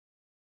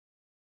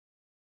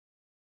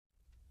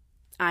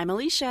I'm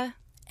Alicia.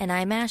 And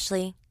I'm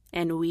Ashley.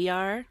 And we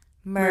are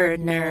Murd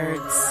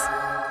Nerds.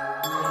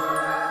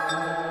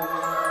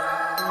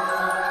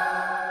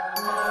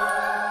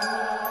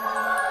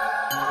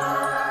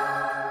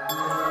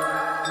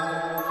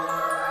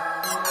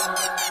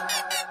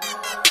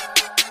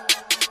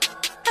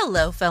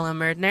 Hello, fellow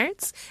Murd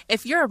Nerds.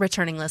 If you're a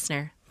returning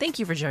listener, thank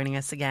you for joining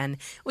us again.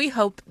 We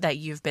hope that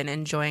you've been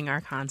enjoying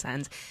our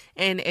content.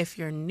 And if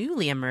you're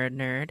newly a Murd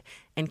Nerd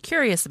and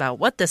curious about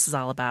what this is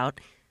all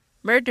about,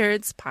 Murd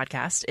Nerds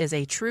podcast is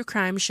a true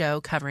crime show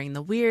covering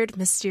the weird,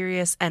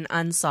 mysterious, and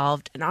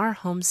unsolved in our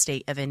home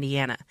state of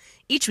Indiana.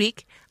 Each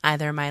week,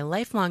 either my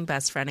lifelong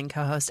best friend and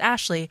co-host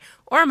Ashley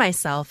or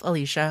myself,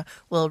 Alicia,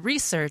 will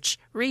research,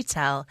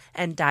 retell,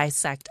 and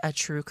dissect a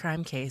true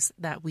crime case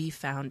that we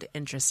found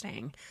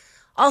interesting.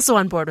 Also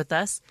on board with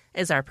us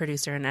is our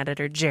producer and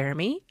editor,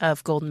 Jeremy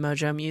of Golden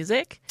Mojo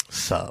Music.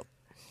 Sup?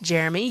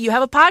 Jeremy, you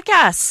have a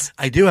podcast.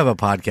 I do have a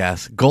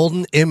podcast,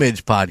 Golden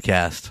Image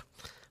Podcast.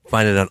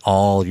 Find it on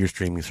all your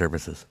streaming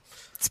services.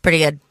 It's pretty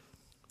good.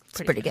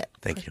 It's pretty good.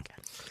 Thank you.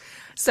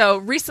 So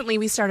recently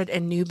we started a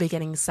new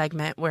beginning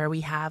segment where we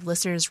have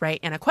listeners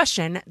write in a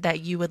question that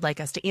you would like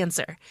us to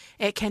answer.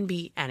 It can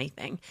be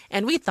anything.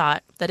 And we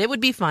thought that it would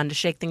be fun to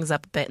shake things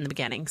up a bit in the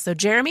beginning. So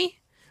Jeremy,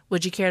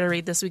 would you care to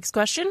read this week's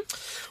question?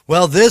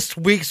 Well, this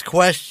week's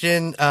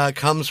question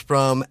comes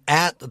from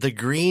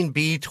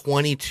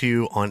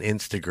 @thegreenbee22 on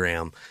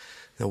Instagram.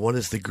 Now, what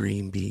is the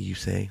Green Bee, you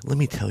say? Let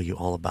me tell you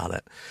all about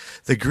it.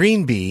 The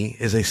Green Bee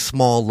is a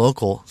small,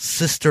 local,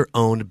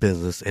 sister-owned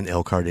business in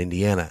Elkhart,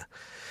 Indiana.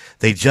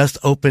 They just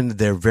opened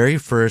their very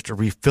first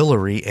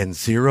refillery and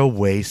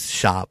zero-waste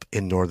shop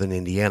in northern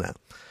Indiana.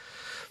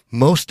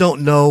 Most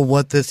don't know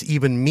what this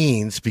even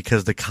means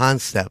because the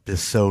concept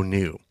is so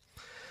new.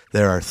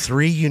 There are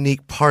 3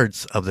 unique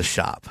parts of the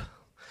shop.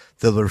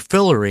 The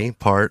refillery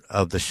part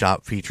of the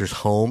shop features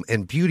home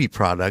and beauty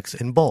products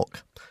in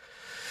bulk.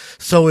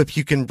 So if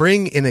you can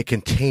bring in a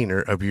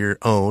container of your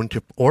own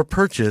or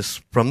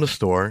purchase from the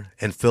store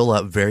and fill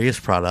up various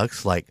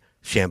products like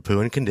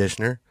shampoo and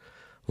conditioner,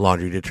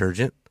 laundry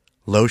detergent,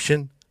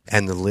 lotion,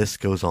 and the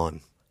list goes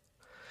on.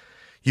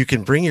 You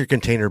can bring your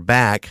container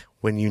back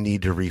when you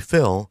need to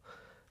refill,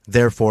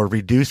 therefore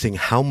reducing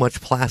how much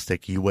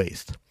plastic you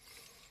waste.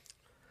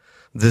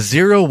 The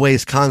zero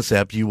waste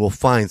concept you will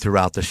find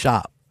throughout the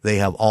shop. They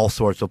have all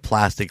sorts of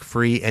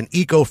plastic-free and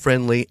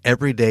eco-friendly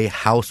everyday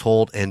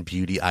household and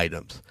beauty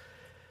items.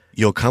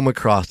 You'll come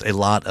across a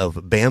lot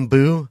of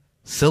bamboo,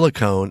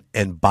 silicone,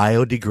 and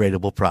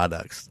biodegradable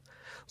products.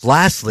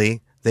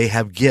 Lastly, they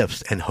have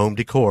gifts and home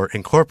decor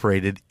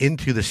incorporated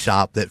into the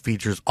shop that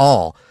features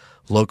all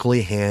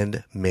locally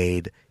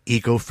handmade,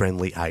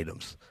 eco-friendly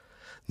items.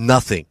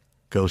 Nothing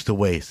goes to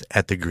waste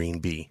at the Green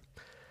Bee.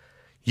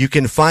 You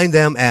can find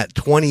them at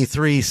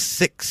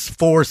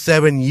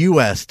 23647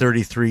 US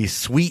 33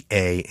 Suite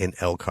A in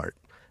Elkhart.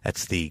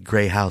 That's the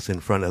gray house in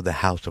front of the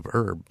House of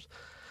Herbs.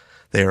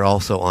 They are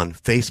also on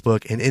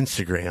Facebook and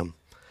Instagram.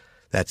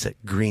 That's at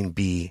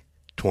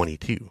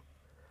GreenBee22.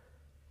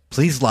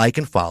 Please like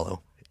and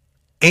follow.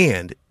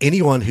 And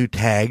anyone who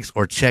tags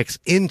or checks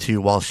into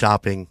while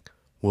shopping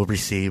will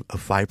receive a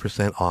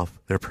 5%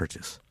 off their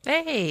purchase.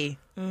 Hey.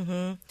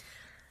 Mm-hmm.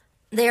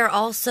 They are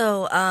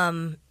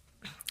also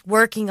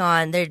working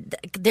on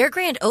their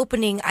grand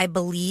opening, I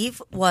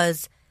believe,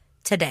 was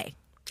today.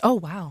 Oh,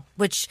 wow.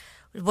 What's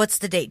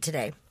the date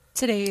today?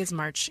 Today is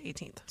March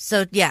 18th.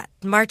 So, yeah,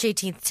 March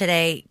 18th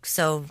today.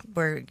 So,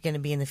 we're going to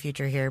be in the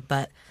future here,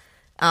 but...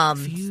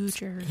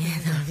 future. Yeah,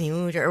 the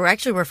future. Or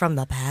actually, we're from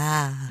the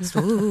past.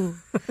 Ooh.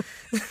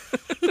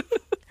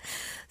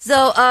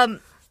 So,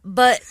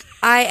 but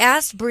I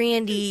asked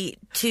Brandy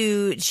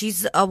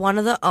she's one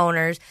of the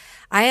owners.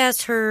 I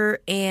asked her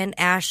and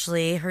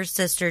Ashley, her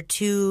sister,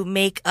 to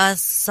make us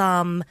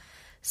some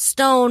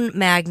stone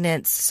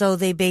magnets. So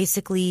they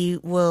basically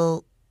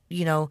will,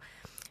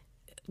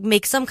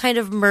 make some kind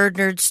of Murd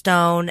Nerd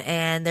stone,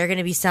 and they're going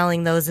to be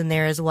selling those in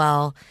there as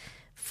well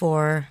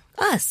for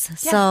us.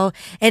 Yeah. So,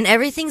 and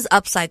everything's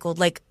upcycled.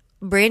 Like,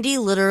 Brandy,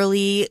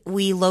 literally,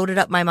 we loaded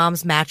up my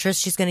mom's mattress.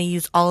 She's going to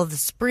use all of the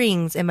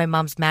springs in my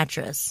mom's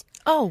mattress.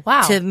 Oh,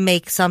 wow. To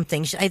make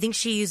something. I think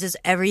she uses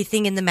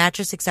everything in the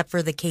mattress except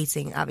for the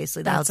casing,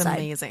 obviously, the outside. That's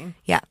amazing.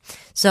 Yeah.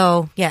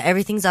 So, yeah,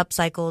 everything's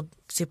upcycled,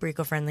 super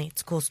eco-friendly.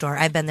 It's a cool store.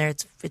 I've been there.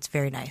 It's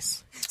very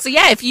nice. So,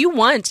 yeah, if you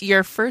want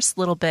your first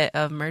little bit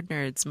of Murd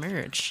Nerds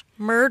merch.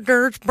 Murd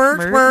Nerds, merch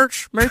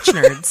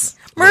nerds.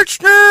 Merch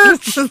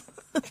nerds.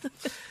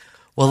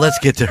 Well, let's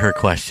get to her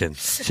question,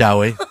 shall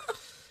we?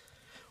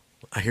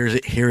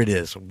 Here it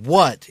is.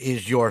 What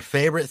is your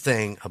favorite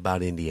thing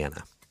about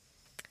Indiana?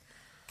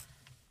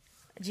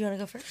 Do you want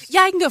to go first?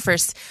 Yeah, I can go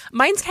first.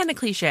 Mine's kind of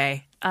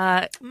cliche.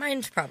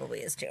 Mine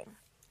probably is too.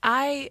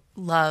 I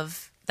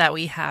love that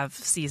we have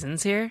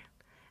seasons here,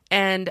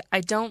 and I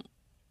don't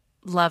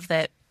love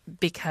that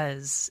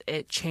because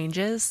it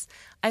changes.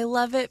 I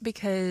love it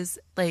because,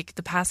 like,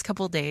 the past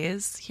couple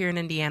days here in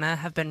Indiana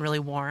have been really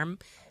warm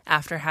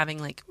after having,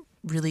 like,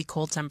 really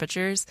cold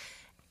temperatures,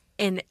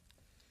 and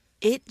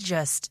it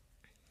just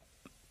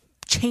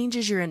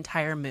changes your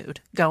entire mood,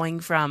 going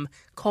from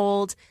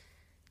cold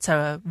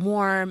to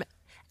warm.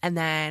 And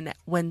then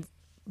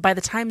by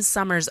the time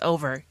summer's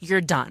over,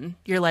 you're done.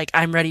 You're like,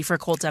 I'm ready for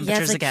cold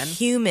temperatures again.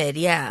 Humid,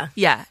 yeah.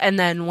 Yeah. And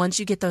then once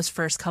you get those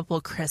first couple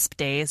crisp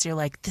days, you're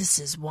like, this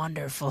is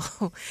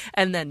wonderful.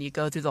 And then you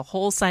go through the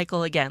whole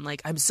cycle again.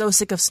 Like, I'm so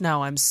sick of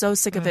snow. I'm so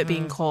sick of it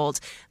being cold.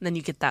 And then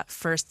you get that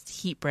first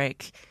heat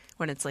break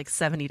when it's like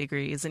 70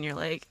 degrees and you're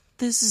like,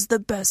 this is the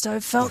best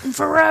I've felt in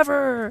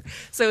forever.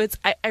 So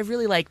I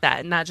really like that.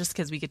 And not just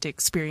because we get to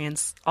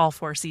experience all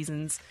 4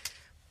 seasons,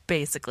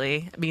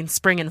 basically. I mean,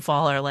 spring and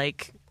fall are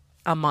like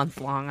a month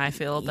long, I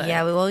feel. But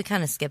yeah, we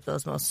kind of skip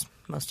those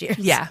most years.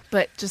 Yeah,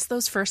 but just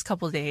those first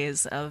couple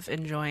days of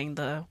enjoying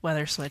the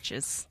weather switch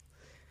is,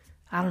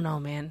 I don't know,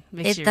 man.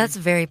 That's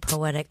very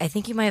poetic. I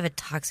think you might have a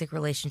toxic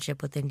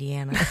relationship with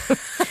Indiana.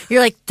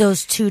 You're like,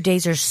 those 2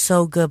 days are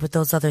so good, but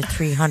those other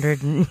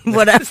 300 and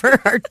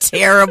whatever are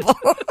terrible.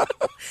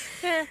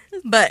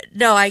 But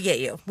no, I get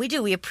you. We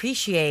do. We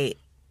appreciate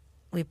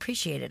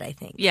it, I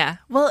think. Yeah.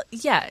 Well,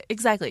 yeah,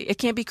 exactly. It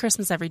can't be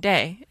Christmas every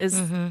day.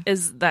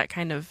 Is that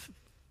kind of...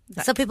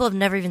 Some people have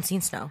never even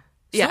seen snow.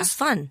 Yeah. Snow's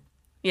fun.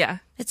 Yeah.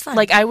 It's fun.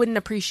 Like, I wouldn't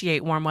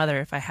appreciate warm weather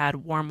if I had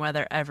warm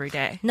weather every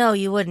day. No,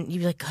 you wouldn't. You'd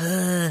be like,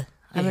 ugh.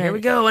 Here we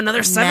go,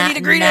 another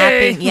 70-degree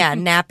day. Yeah,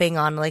 napping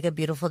on like a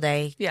beautiful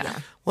day. Yeah.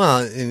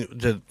 Well, and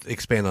to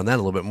expand on that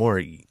a little bit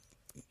more,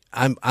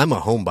 I'm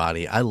a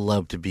homebody. I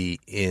love to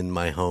be in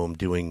my home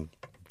doing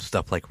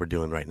stuff like we're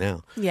doing right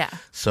now. Yeah.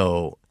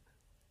 So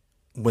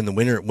when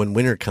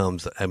winter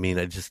comes, I mean,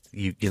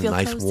 you get a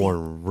nice cozy.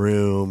 warm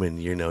room, and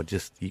you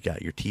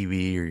got your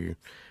TV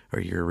or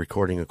your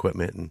recording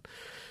equipment, and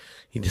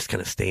you just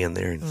kind of stay in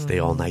there and stay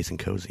all nice and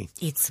cozy.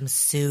 Eat some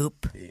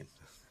soup.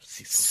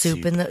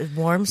 Soup in the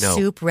warm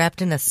soup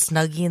wrapped in a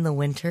Snuggie in the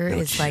winter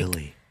is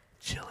chili.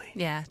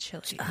 Yeah,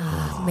 chili.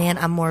 Oh, man,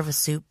 I'm more of a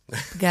soup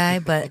guy,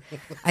 but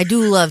I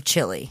do love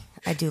chili.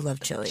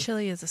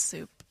 Chili is a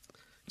soup.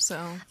 So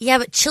yeah,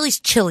 but chili's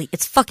chili.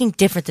 It's fucking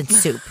different than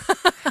soup.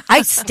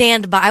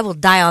 I will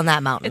die on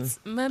that mountain. It's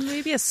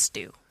maybe a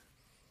stew.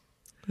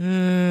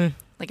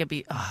 Like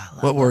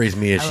What worries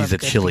me is I she's love a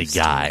good chili beef stew.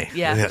 guy.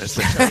 Yeah. she's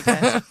a chili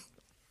guy.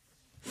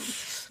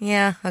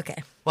 Yeah,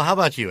 okay. Well, how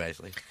about you,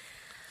 Ashley?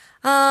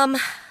 I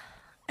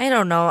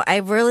don't know. I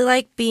really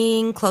like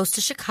being close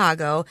to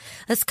Chicago.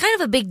 That's kind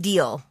of a big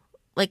deal.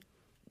 Like,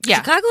 Yeah.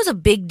 Chicago's a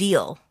big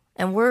deal,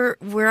 and we're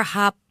a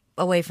hop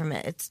away from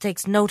it. It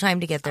takes no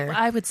time to get there.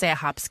 I would say a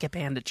hop, skip,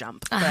 and a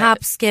jump. A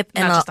hop, skip,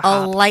 and not just a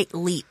hop. light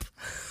leap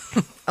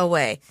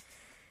away.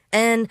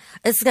 And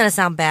it's going to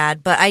sound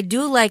bad, but I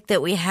do like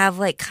that we have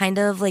like kind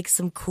of like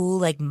some cool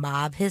like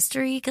mob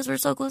history because we're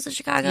so close to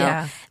Chicago.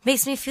 Yeah.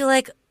 Makes me feel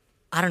like,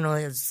 I don't know,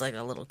 it's like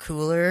a little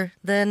cooler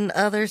than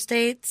other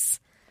states.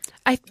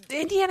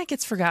 Indiana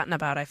gets forgotten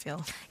about, I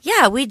feel.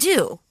 Yeah, we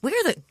do.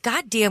 We're the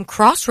goddamn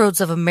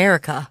crossroads of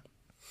America.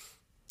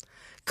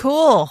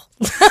 Cool.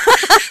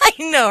 I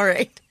know,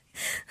 right?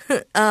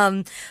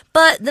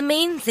 But the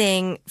main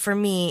thing for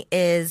me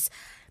is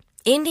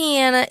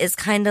Indiana is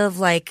kind of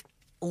like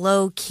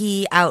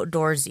low-key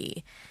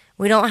outdoorsy.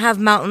 We don't have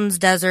mountains,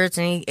 deserts,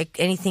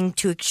 anything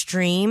too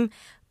extreme.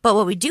 But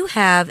what we do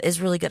have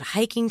is really good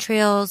hiking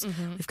trails.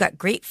 We've got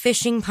great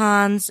fishing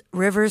ponds,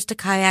 rivers to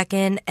kayak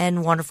in,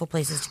 and wonderful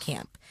places to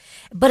camp.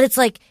 But it's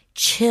like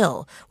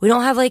chill. We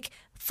don't have like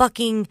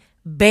fucking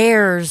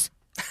bears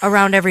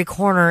around every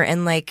corner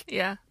and like,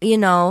 Yeah.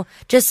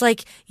 Just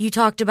like you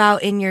talked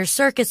about in your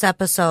circus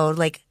episode,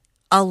 like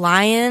a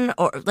lion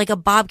or like a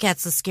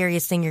bobcat's the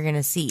scariest thing you're going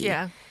to see.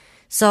 Yeah.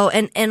 So,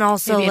 and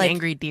also Maybe like, an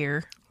angry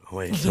deer. Oh,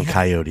 wait, some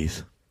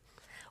coyotes.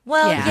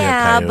 well, Yeah.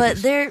 yeah,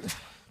 Coyotes. but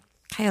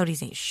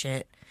coyotes ain't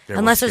shit. They're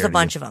Unless more there's a scared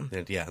bunch of you.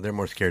 them. Yeah, they're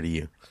more scared of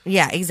you.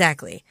 Yeah,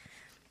 exactly.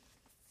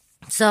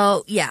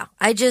 So, yeah,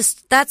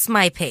 that's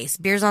my pace.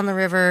 Beers on the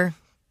river,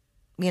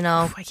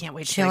 I can't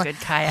wait to do a chilling. good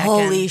kayak.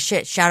 Holy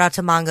shit. Shout out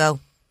to Mongo.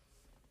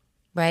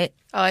 Right?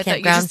 Oh, I thought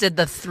you just did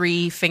the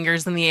 3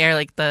 fingers in the air,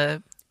 like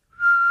the...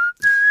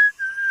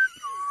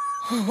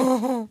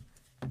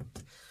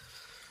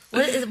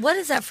 What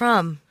is that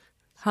from?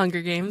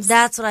 Hunger Games.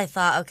 That's what I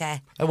thought.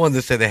 Okay. I wanted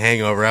to say The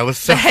Hangover. I was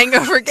so... The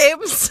Hangover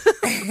Games.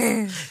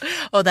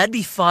 Oh, that'd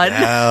be fun.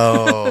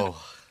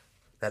 Oh,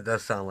 that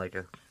does sound like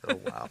a... Oh,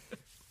 wow.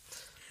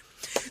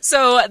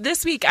 So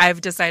this week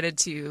I've decided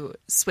to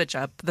switch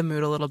up the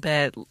mood a little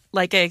bit.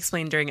 Like I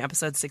explained during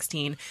episode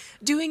 16,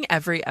 doing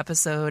every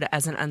episode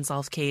as an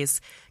unsolved case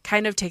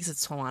kind of takes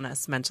its toll on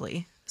us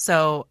mentally.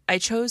 So I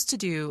chose to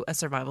do a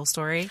survival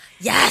story.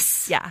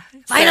 Yes. Yeah.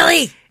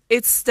 Finally. So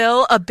it's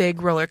still a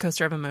big roller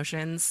coaster of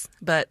emotions,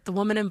 but the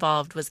woman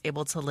involved was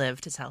able to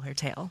live to tell her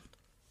tale.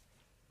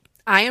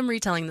 I am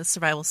retelling the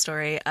survival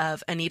story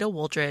of Anita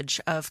Wooldridge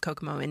of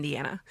Kokomo,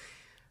 Indiana.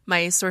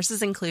 My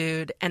sources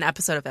include an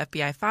episode of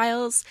FBI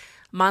Files,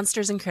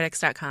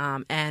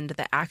 monstersandcritics.com, and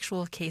the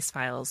actual case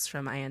files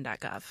from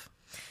IN.gov.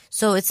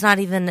 So it's not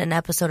even an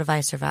episode of I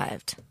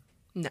Survived.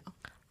 No.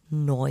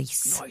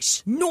 Nice.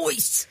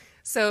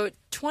 So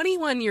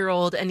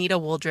 21-year-old Anita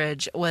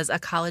Wooldridge was a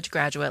college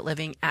graduate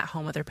living at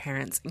home with her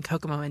parents in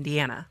Kokomo,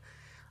 Indiana.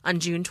 On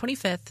June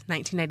 25th,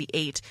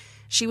 1998,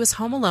 she was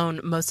home alone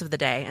most of the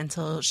day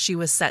until she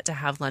was set to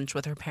have lunch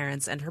with her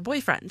parents and her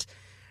boyfriend.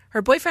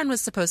 Her boyfriend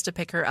was supposed to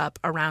pick her up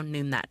around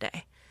noon that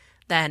day.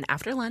 Then,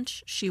 after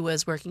lunch, she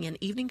was working an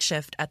evening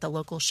shift at the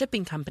local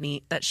shipping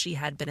company that she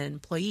had been an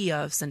employee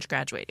of since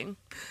graduating.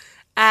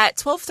 At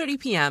 12:30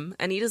 p.m.,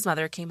 Anita's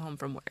mother came home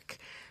from work.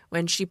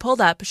 When she pulled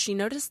up, she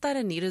noticed that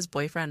Anita's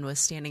boyfriend was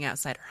standing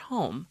outside her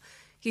home.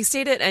 He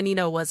stated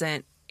Anita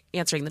wasn't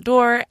answering the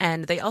door,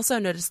 and they also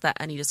noticed that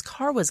Anita's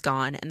car was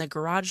gone and the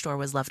garage door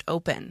was left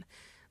open.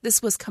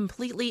 This was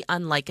completely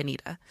unlike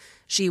Anita.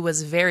 She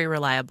was very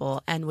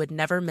reliable and would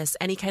never miss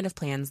any kind of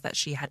plans that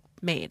she had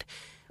made.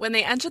 When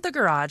they entered the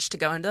garage to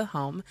go into the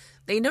home,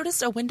 they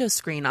noticed a window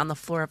screen on the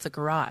floor of the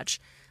garage.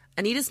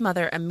 Anita's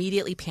mother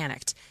immediately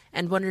panicked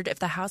and wondered if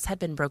the house had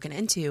been broken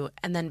into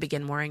and then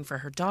began worrying for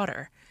her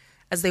daughter.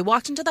 As they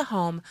walked into the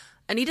home,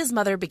 Anita's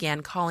mother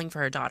began calling for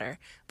her daughter,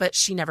 but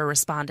she never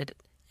responded.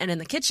 And in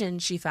the kitchen,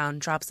 she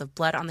found drops of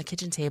blood on the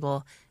kitchen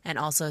table and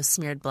also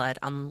smeared blood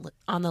on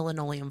the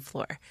linoleum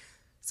floor.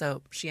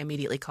 So she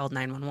immediately called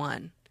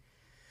 911.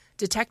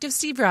 Detective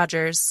Steve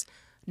Rogers,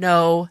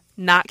 no,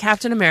 not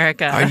Captain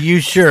America. Are you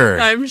sure?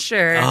 I'm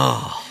sure.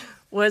 Oh.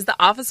 Was the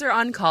officer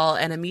on call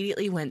and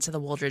immediately went to the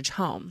Wooldridge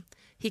home.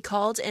 He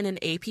called in an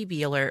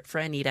APB alert for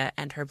Anita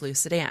and her blue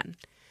sedan.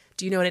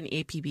 Do you know what an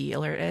APB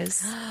alert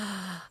is?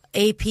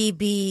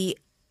 APB,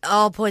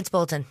 all points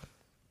bulletin.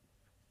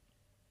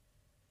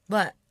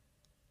 What?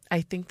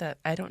 I think that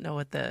I don't know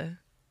what the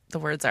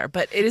words are,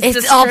 but it is.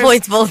 It's all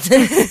points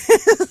bulletin.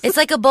 It's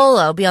like a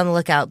bolo. Be on the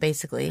lookout,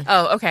 basically.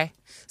 Oh, okay.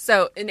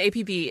 So an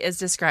APB is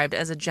described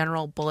as a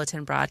general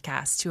bulletin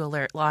broadcast to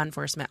alert law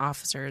enforcement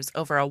officers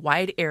over a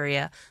wide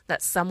area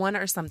that someone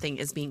or something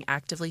is being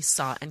actively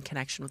sought in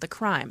connection with a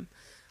crime.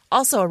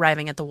 Also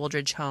arriving at the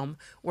Wooldridge home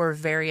were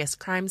various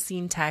crime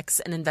scene techs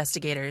and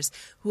investigators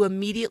who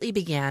immediately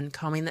began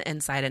combing the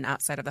inside and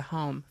outside of the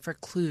home for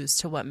clues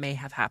to what may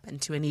have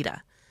happened to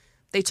Anita.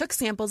 They took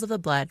samples of the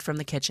blood from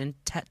the kitchen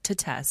to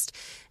test,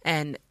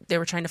 and they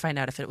were trying to find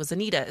out if it was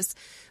Anita's.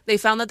 They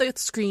found that the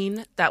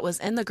screen that was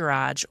in the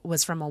garage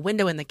was from a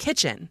window in the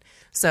kitchen,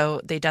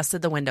 so they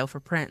dusted the window for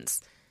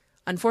prints.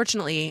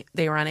 Unfortunately,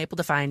 they were unable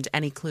to find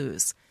any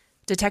clues.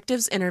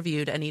 Detectives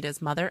interviewed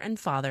Anita's mother and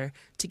father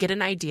to get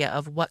an idea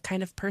of what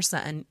kind of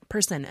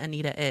person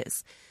Anita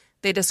is.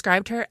 They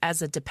described her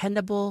as a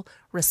dependable,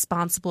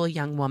 responsible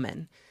young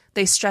woman.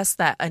 They stressed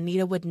that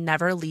Anita would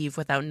never leave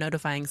without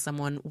notifying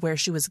someone where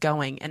she was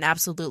going and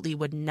absolutely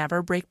would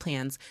never break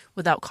plans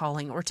without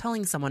calling or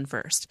telling someone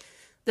first.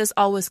 This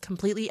all was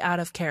completely out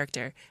of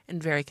character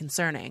and very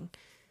concerning.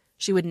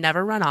 She would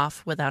never run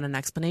off without an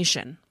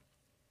explanation.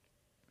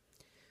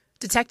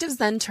 Detectives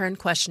then turned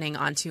questioning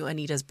onto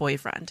Anita's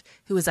boyfriend,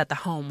 who was at the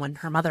home when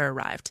her mother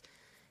arrived.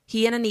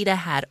 He and Anita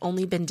had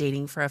only been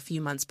dating for a few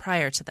months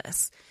prior to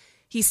this.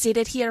 He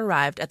stated he had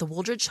arrived at the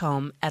Wooldridge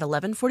home at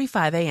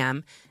 11:45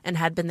 a.m. and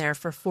had been there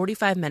for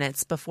 45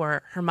 minutes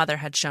before her mother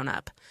had shown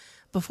up.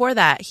 Before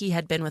that, he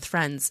had been with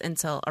friends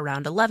until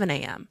around 11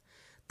 a.m.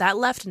 That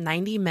left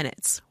 90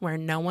 minutes where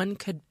no one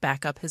could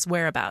back up his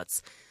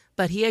whereabouts,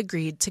 but he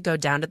agreed to go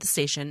down to the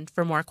station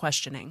for more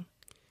questioning.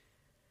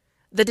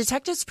 The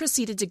detectives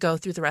proceeded to go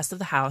through the rest of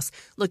the house,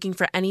 looking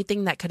for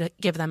anything that could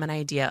give them an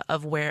idea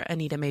of where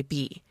Anita may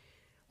be.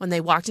 When they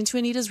walked into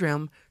Anita's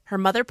room, her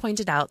mother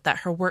pointed out that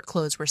her work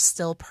clothes were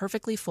still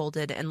perfectly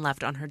folded and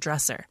left on her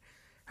dresser.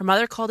 Her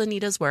mother called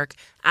Anita's work,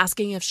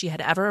 asking if she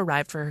had ever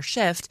arrived for her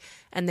shift,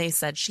 and they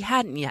said she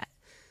hadn't yet.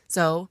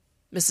 So,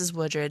 Mrs.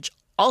 Wooldridge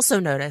also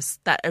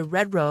noticed that a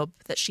red robe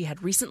that she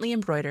had recently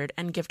embroidered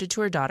and gifted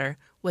to her daughter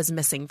was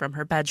missing from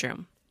her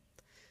bedroom.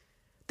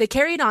 They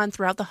carried on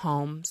throughout the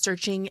home,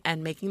 searching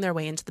and making their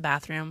way into the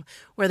bathroom,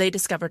 where they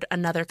discovered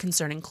another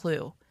concerning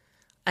clue.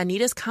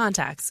 Anita's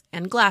contacts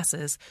and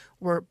glasses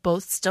were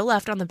both still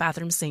left on the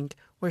bathroom sink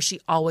where she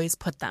always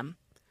put them.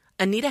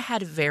 Anita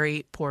had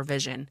very poor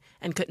vision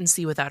and couldn't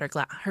see without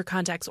her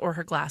contacts or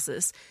her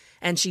glasses,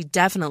 and she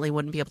definitely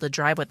wouldn't be able to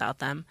drive without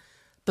them.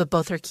 But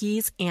both her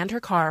keys and her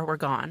car were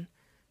gone.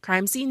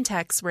 Crime scene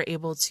techs were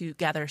able to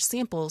gather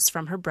samples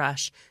from her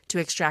brush to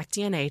extract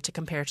DNA to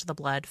compare to the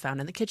blood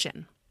found in the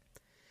kitchen.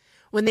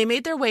 When they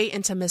made their way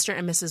into Mr.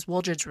 and Mrs.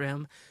 Wooldridge's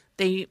room,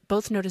 they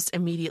both noticed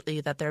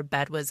immediately that their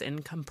bed was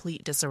in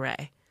complete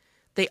disarray.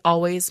 They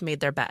always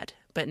made their bed,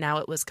 but now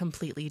it was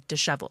completely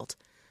disheveled.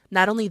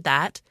 Not only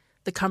that,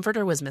 the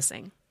comforter was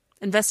missing.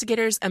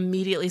 Investigators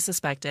immediately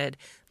suspected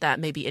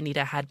that maybe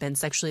Anita had been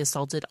sexually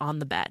assaulted on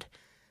the bed.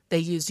 They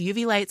used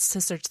UV lights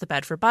to search the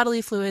bed for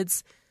bodily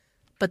fluids,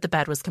 but the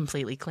bed was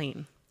completely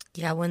clean.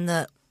 Yeah, when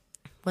the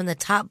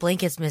top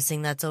blanket's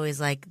missing, that's always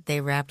like they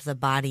wrapped the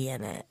body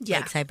in it,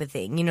 like type of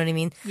thing. You know what I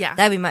mean? Yeah.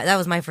 That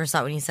was my first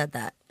thought when you said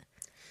that.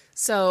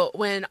 So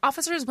when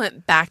officers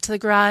went back to the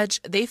garage,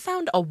 they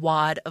found a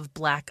wad of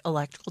black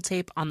electrical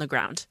tape on the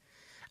ground.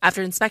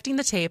 After inspecting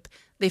the tape,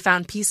 they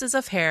found pieces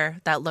of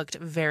hair that looked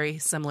very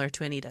similar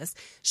to Anita's.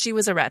 She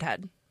was a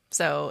redhead,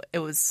 so it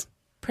was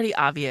pretty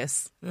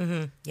obvious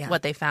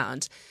what they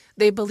found.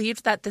 They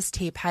believed that this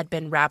tape had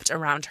been wrapped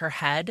around her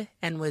head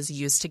and was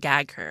used to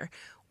gag her,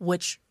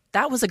 which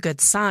That was a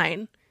good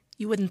sign.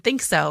 You wouldn't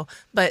think so,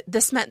 but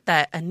this meant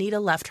that Anita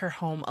left her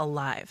home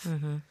alive.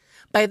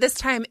 By this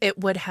time, it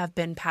would have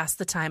been past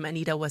the time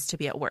Anita was to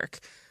be at work.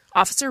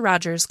 Officer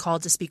Rogers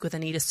called to speak with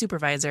Anita's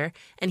supervisor,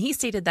 and he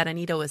stated that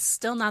Anita was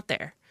still not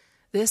there.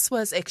 This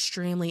was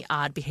extremely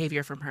odd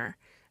behavior from her.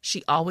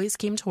 She always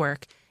came to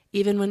work,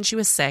 even when she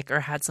was sick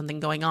or had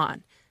something going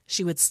on.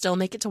 She would still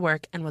make it to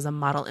work and was a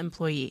model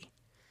employee.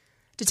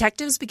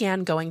 Detectives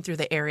began going through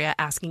the area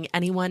asking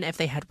anyone if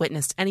they had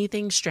witnessed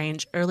anything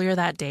strange earlier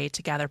that day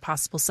to gather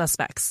possible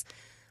suspects.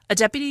 A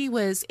deputy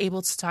was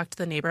able to talk to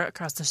the neighbor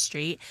across the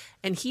street,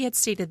 and he had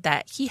stated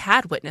that he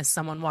had witnessed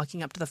someone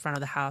walking up to the front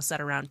of the house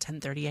at around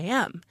 10:30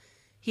 a.m.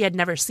 He had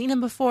never seen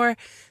him before,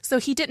 so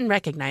he didn't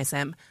recognize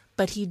him,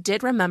 but he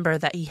did remember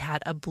that he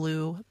had a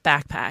blue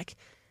backpack.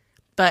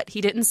 But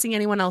he didn't see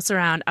anyone else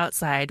around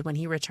outside when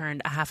he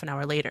returned a half an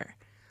hour later.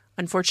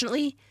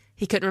 Unfortunately,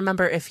 he couldn't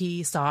remember if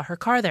he saw her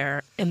car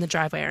there in the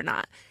driveway or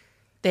not.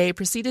 They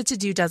proceeded to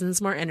do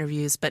dozens more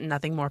interviews, but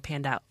nothing more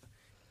panned out.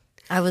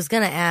 I was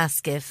going to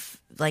ask if,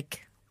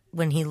 like,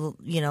 when he,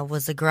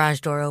 was the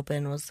garage door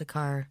open, was the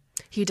car...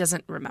 He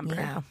doesn't remember.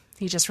 Yeah.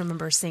 He just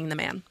remembers seeing the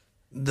man.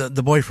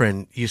 The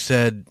boyfriend, you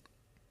said,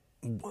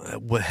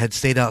 had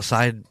stayed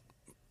outside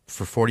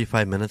for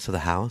 45 minutes of the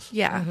house?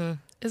 Yeah.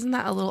 Isn't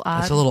that a little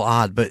odd? That's a little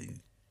odd, but...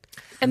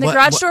 And the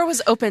garage door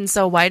was open,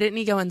 so why didn't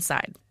he go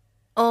inside?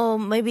 Oh,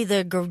 maybe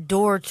the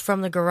door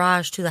from the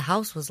garage to the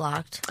house was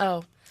locked.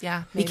 Oh,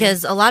 yeah. Maybe.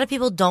 Because a lot of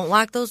people don't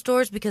lock those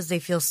doors because they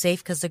feel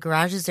safe because the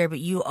garage is there, but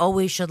you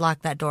always should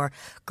lock that door.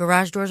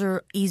 Garage doors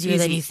are easier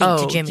than you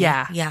think to jimmy.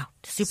 Yeah. Yeah.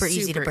 Super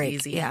easy to break.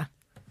 Easy. Yeah.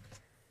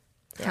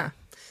 Huh.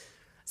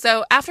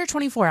 So after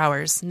 24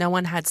 hours, no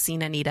one had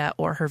seen Anita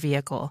or her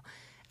vehicle.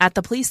 At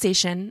the police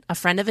station, a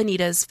friend of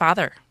Anita's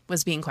father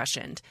was being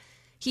questioned.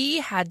 He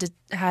had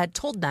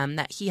told them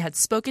that he had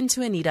spoken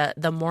to Anita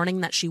the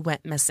morning that she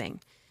went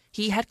missing.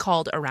 He had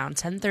called around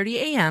 10:30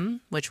 a.m.,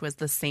 which was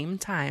the same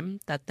time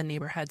that the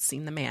neighbor had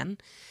seen the man,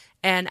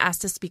 and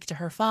asked to speak to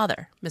her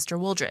father, Mr.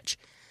 Wooldridge.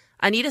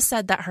 Anita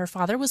said that her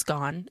father was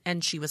gone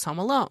and she was home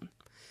alone.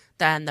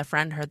 Then the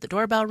friend heard the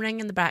doorbell ring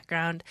in the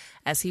background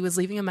as he was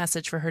leaving a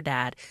message for her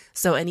dad,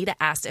 so Anita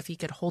asked if he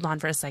could hold on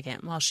for a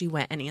second while she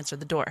went and answered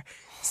the door.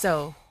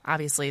 So,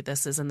 obviously,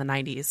 this is in the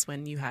 90s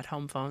when you had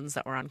home phones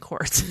that were on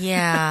court.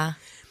 Yeah.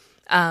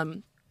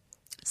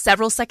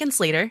 Several seconds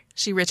later,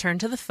 she returned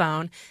to the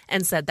phone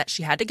and said that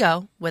she had to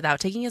go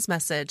without taking his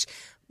message,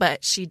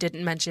 but she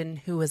didn't mention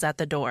who was at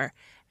the door,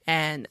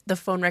 and the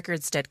phone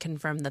records did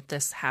confirm that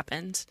this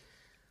happened.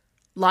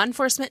 Law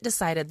enforcement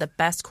decided the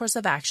best course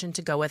of action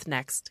to go with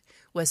next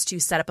was to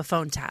set up a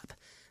phone tap.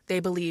 They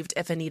believed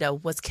if Anita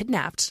was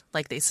kidnapped,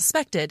 like they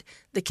suspected,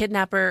 the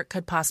kidnapper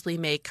could possibly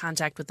make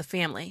contact with the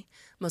family,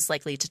 most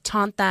likely to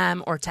taunt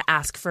them or to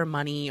ask for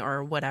money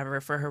or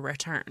whatever for her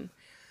return.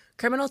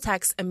 Criminal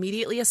techs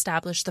immediately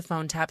established the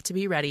phone tap to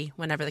be ready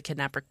whenever the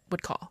kidnapper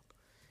would call.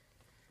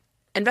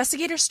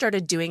 Investigators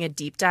started doing a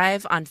deep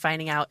dive on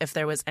finding out if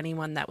there was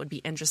anyone that would be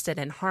interested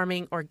in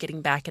harming or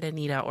getting back at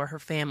Anita or her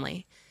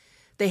family.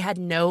 They had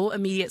no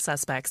immediate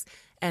suspects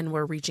and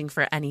were reaching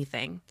for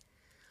anything.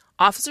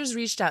 Officers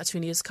reached out to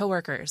Anita's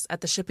coworkers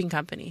at the shipping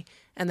company,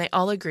 and they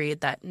all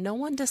agreed that no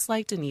one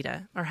disliked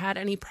Anita or had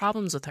any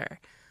problems with her,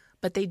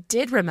 but they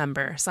did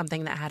remember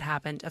something that had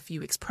happened a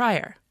few weeks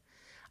prior.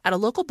 At a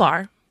local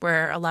bar,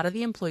 where a lot of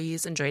the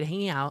employees enjoyed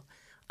hanging out,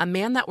 a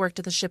man that worked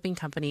at the shipping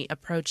company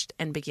approached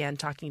and began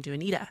talking to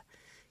Anita.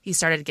 He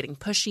started getting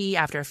pushy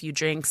after a few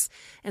drinks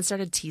and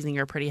started teasing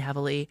her pretty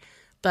heavily,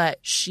 but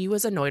she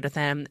was annoyed with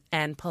him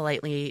and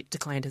politely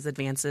declined his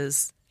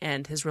advances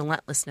and his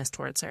relentlessness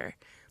towards her.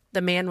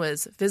 The man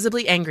was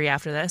visibly angry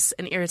after this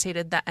and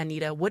irritated that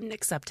Anita wouldn't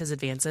accept his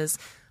advances,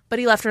 but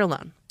he left her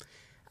alone.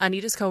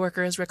 Anita's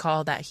coworkers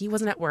recall that he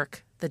wasn't at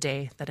work the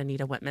day that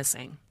Anita went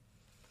missing.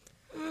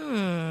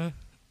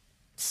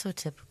 So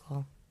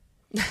typical.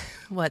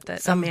 What?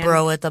 That Some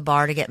bro at the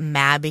bar to get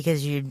mad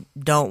because you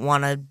don't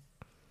want to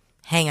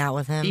hang out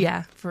with him.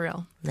 Yeah, for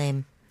real.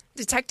 Lame.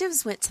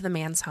 Detectives went to the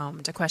man's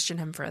home to question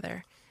him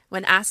further.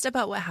 When asked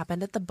about what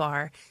happened at the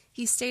bar,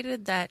 he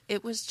stated that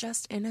it was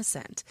just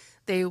innocent.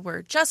 They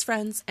were just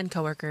friends and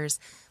coworkers,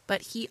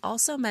 but he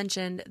also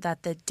mentioned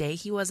that the day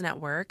he wasn't at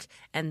work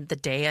and the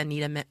day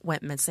Anita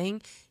went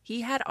missing,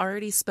 he had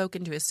already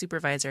spoken to his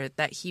supervisor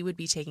that he would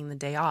be taking the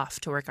day off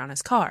to work on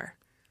his car,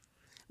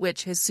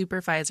 which his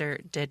supervisor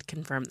did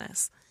confirm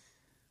this.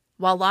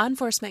 While law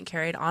enforcement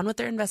carried on with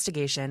their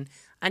investigation,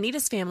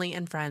 Anita's family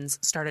and friends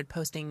started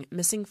posting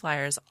missing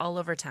flyers all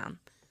over town.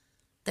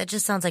 That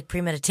just sounds like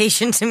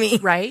premeditation to me.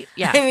 Right?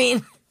 Yeah. I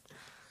mean,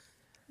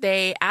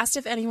 they asked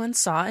if anyone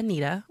saw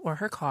Anita or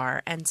her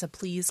car and to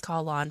please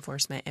call law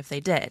enforcement if they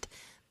did.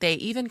 They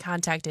even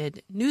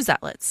contacted news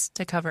outlets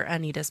to cover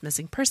Anita's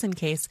missing person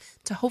case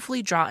to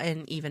hopefully draw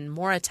in even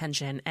more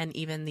attention and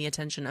even the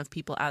attention of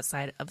people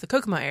outside of the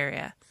Kokomo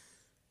area.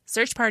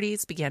 Search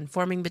parties began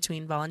forming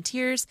between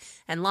volunteers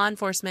and law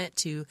enforcement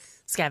to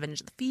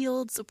scavenge the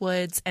fields,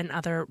 woods, and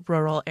other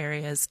rural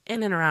areas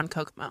in and around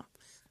Kokomo.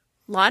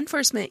 Law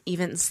enforcement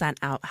even sent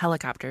out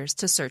helicopters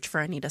to search for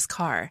Anita's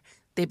car.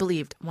 They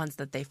believed once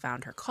that they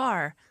found her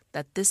car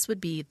that this would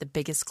be the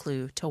biggest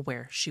clue to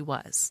where she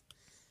was.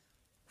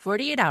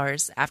 48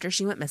 hours after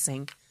she went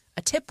missing,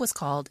 a tip was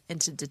called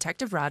into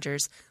Detective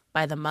Rogers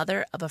by the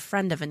mother of a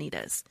friend of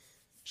Anita's.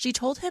 She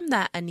told him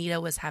that Anita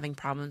was having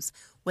problems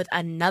with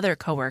another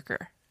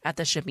coworker at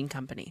the shipping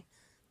company.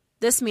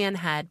 This man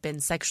had been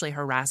sexually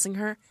harassing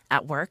her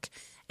at work,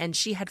 and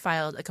she had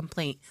filed a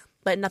complaint,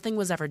 but nothing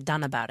was ever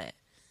done about it.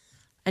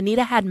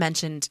 Anita had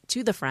mentioned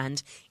to the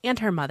friend and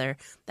her mother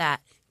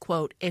that,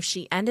 quote, if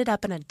she ended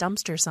up in a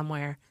dumpster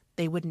somewhere,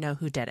 they would know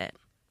who did it.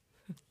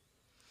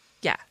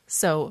 Yeah,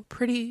 so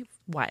pretty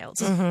wild.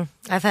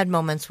 Mm-hmm. I've had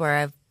moments where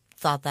I've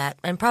thought that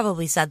and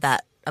probably said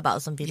that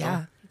about some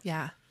people.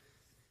 Yeah.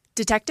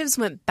 Detectives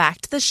went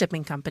back to the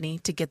shipping company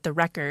to get the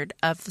record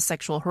of the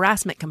sexual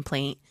harassment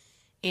complaint,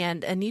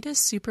 and Anita's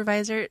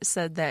supervisor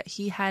said that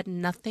he had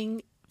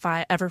nothing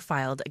ever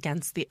filed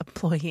against the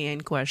employee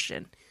in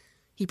question.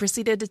 He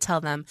proceeded to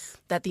tell them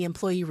that the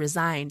employee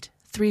resigned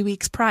 3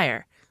 weeks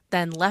prior,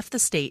 then left the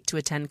state to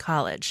attend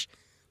college.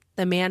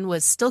 The man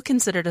was still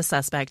considered a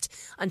suspect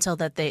until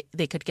that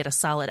they could get a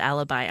solid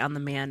alibi on the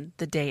man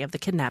the day of the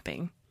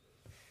kidnapping.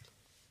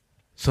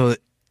 So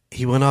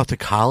he went off to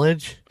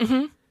college?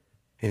 Mm-hmm.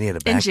 And he had a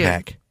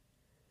backpack.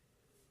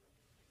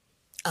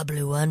 A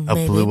blue one,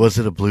 maybe. Was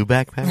it a blue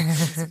backpack?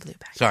 It's a blue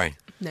backpack. Sorry.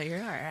 No,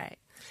 you're all right.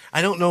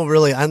 I don't know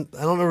really. I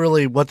don't know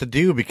really what to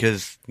do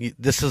because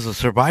this is a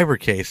survivor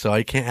case, so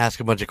I can't ask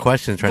a bunch of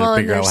questions trying to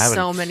figure out what happened.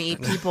 Well, there's so many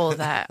people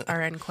that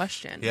are in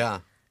question. Yeah.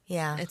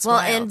 Yeah. It's well,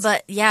 wild.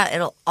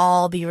 It'll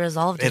all be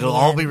resolved. It'll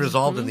all be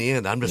resolved in the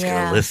end. I'm just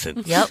going to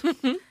listen. Yep.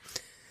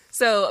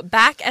 So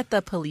back at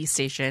the police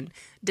station,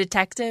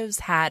 detectives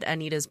had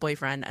Anita's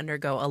boyfriend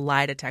undergo a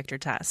lie detector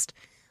test.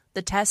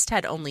 The test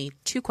had only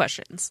 2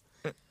 questions.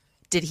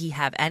 Did he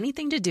have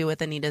anything to do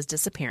with Anita's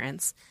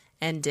disappearance?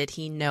 And did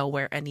he know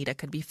where Anita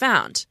could be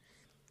found?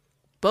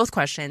 Both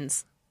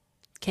questions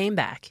came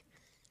back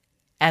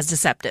as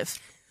deceptive.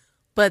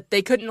 But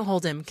they couldn't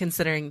hold him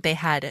considering they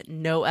had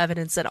no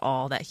evidence at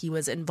all that he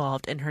was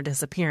involved in her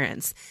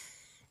disappearance.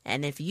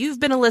 And if you've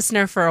been a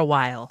listener for a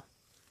while,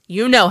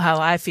 you know how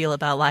I feel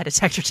about lie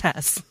detector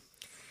tests.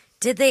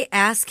 Did they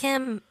ask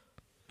him,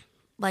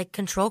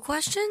 control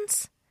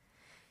questions?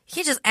 You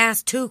can't just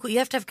ask 2. You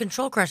have to have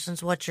control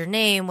questions. What's your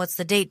name? What's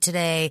the date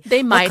today?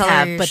 They might what color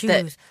have, are your but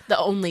shoes? the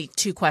only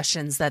 2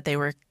 questions that they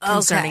were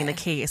concerning the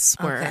case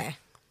were,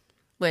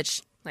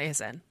 which, like I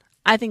said,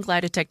 I think lie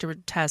detector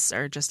tests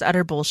are just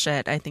utter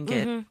bullshit. I think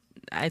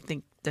I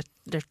think that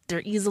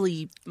they're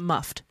easily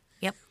muffed.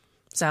 Yep.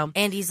 So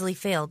and easily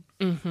failed.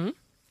 Mm-hmm.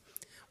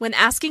 When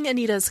asking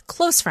Anita's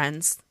close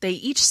friends, they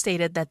each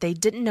stated that they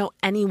didn't know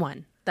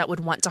anyone that would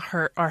want to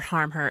hurt or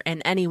harm her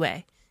in any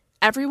way.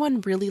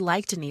 Everyone really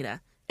liked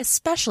Anita,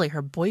 especially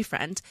her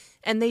boyfriend,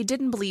 and they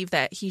didn't believe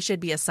that he should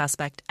be a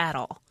suspect at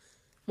all.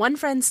 One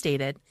friend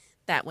stated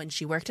that when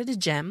she worked at a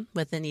gym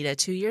with Anita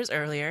 2 years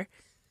earlier,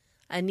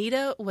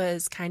 Anita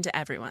was kind to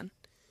everyone,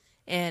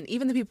 and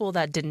even the people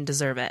that didn't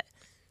deserve it.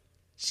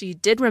 She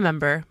did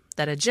remember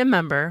that a gym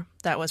member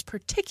that was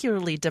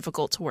particularly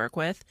difficult to work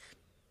with,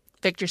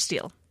 Victor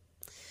Steele.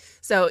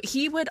 So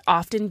he would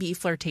often be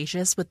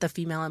flirtatious with the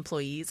female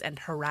employees and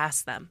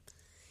harass them.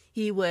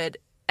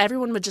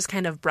 Everyone would just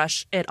kind of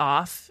brush it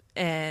off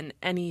and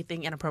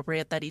anything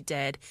inappropriate that he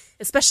did,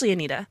 especially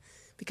Anita,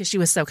 because she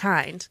was so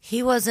kind.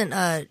 He was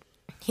a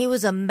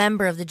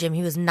member of the gym.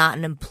 He was not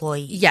an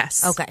employee.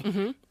 Yes. Okay.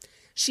 Mm-hmm.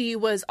 She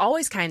was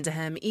always kind to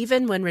him,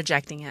 even when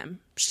rejecting him.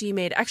 She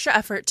made extra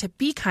effort to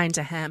be kind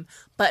to him,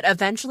 but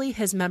eventually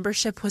his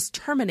membership was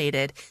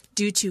terminated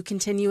due to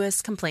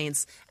continuous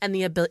complaints and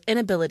the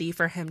inability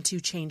for him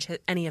to change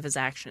any of his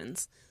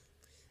actions.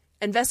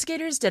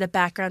 Investigators did a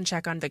background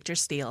check on Victor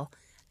Steele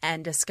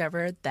and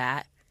discovered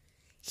that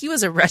he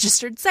was a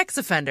registered sex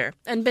offender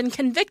and been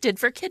convicted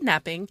for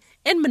kidnapping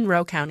in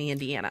Monroe County,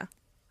 Indiana.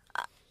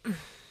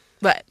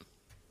 But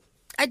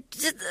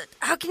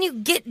how can you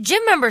get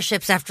gym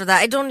memberships after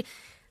that? I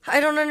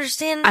don't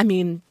understand. I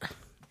mean,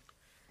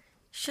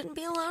 shouldn't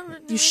be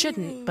allowed. You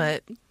shouldn't,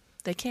 but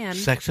they can.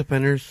 Sex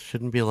offenders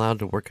shouldn't be allowed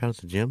to work out at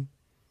the gym?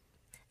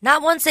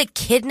 Not once they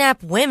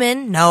kidnap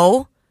women.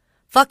 No.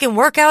 Fucking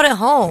work out at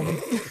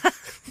home.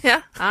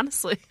 Yeah,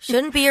 honestly.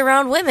 Shouldn't be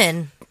around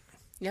women.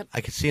 Yep.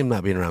 I could see him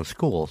not being around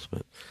schools,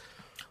 but...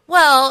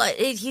 Well,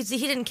 he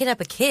didn't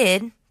kidnap a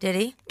kid, did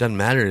he? Doesn't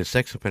matter. A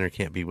sex offender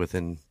can't be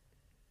within...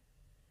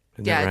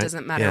 Yeah, it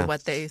doesn't matter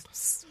what they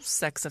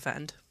sex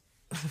offend.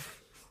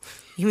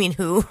 You mean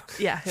who?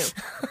 Yeah,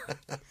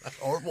 who.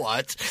 Or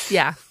what?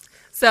 Yeah.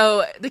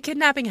 So the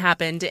kidnapping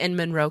happened in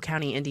Monroe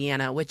County,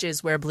 Indiana, which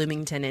is where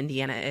Bloomington,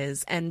 Indiana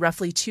is, and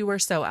roughly 2 or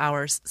so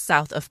hours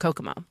south of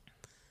Kokomo.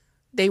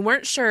 They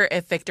weren't sure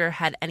if Victor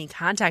had any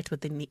contact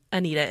with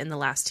Anita in the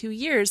last 2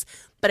 years,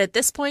 but at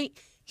this point,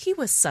 he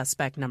was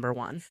suspect number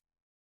 1.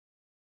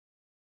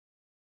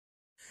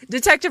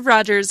 Detective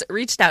Rogers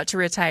reached out to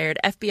retired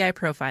FBI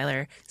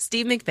profiler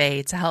Steve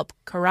McVeigh to help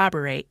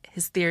corroborate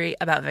his theory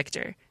about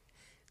Victor.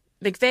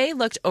 McVeigh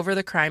looked over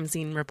the crime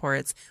scene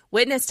reports,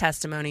 witness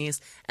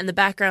testimonies, and the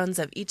backgrounds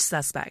of each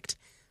suspect.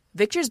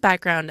 Victor's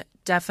background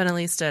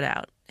definitely stood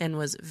out and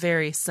was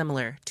very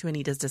similar to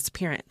Anita's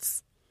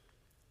disappearance.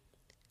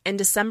 In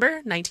December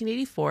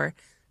 1984,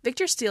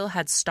 Victor Steele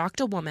had stalked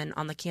a woman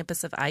on the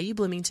campus of IU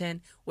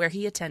Bloomington, where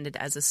he attended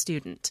as a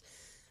student.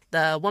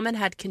 The woman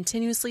had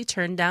continuously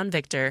turned down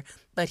Victor,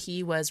 but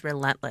he was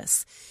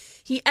relentless.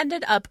 He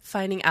ended up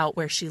finding out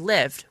where she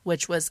lived,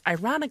 which was,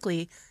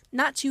 ironically,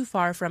 not too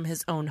far from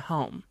his own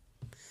home.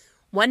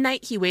 One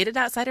night, he waited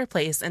outside her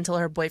place until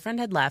her boyfriend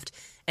had left,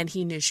 and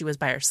he knew she was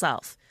by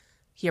herself.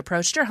 He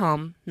approached her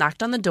home,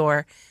 knocked on the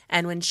door,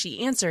 and when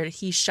she answered,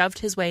 he shoved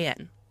his way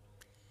in.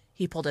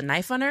 He pulled a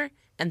knife on her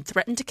and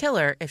threatened to kill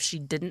her if she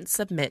didn't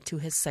submit to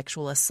his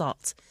sexual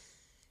assault.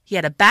 He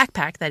had a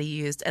backpack that he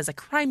used as a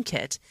crime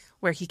kit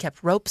where he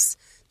kept ropes,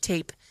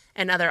 tape,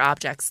 and other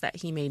objects that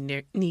he may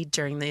need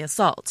during the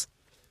assault.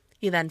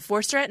 He then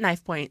forced her at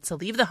knife point to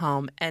leave the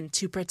home and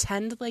to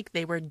pretend like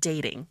they were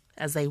dating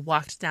as they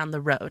walked down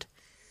the road.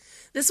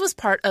 This was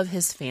part of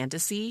his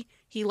fantasy.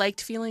 He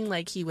liked feeling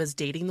like he was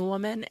dating the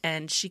woman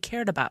and she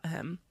cared about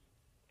him.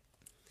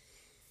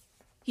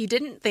 He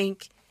didn't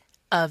think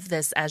of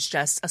this as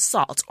just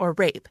assault or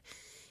rape.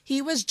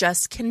 He was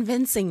just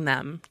convincing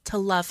them to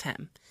love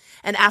him.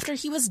 And after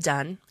he was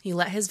done, he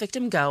let his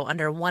victim go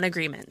under one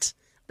agreement,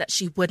 that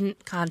she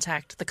wouldn't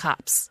contact the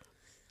cops.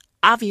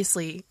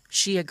 Obviously,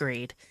 she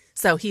agreed,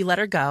 so he let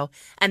her go,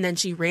 and then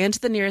she ran to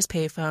the nearest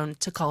payphone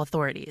to call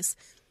authorities.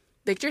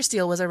 Victor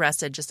Steele was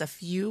arrested just a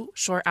few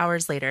short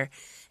hours later,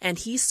 and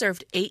he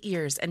served 8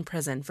 years in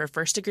prison for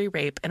first-degree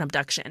rape and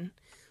abduction.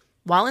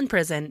 While in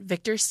prison,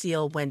 Victor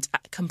Steele went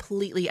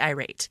completely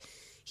irate.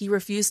 He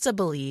refused to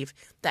believe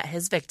that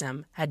his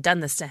victim had done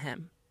this to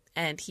him,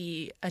 and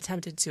he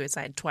attempted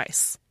suicide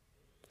twice.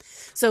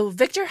 So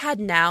Victor had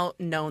now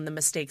known the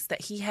mistakes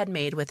that he had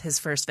made with his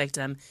first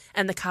victim,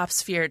 and the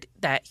cops feared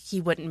that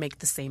he wouldn't make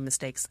the same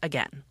mistakes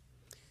again.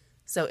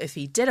 So if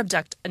he did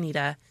abduct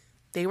Anita,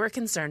 they were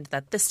concerned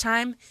that this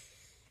time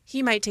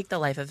he might take the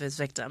life of his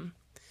victim.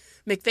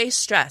 McVeigh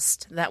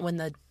stressed that when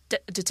the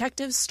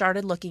detectives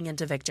started looking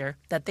into Victor,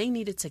 that they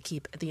needed to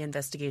keep the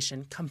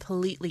investigation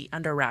completely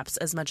under wraps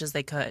as much as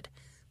they could,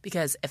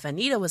 because if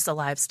Anita was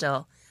alive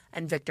still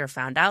and Victor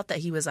found out that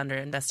he was under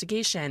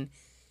investigation,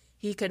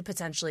 he could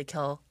potentially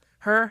kill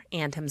her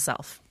and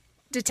himself.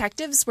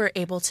 Detectives were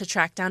able to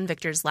track down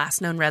Victor's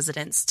last known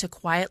residence to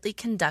quietly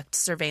conduct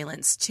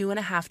surveillance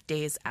 2.5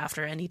 days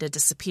after Anita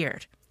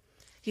disappeared.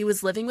 He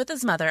was living with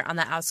his mother on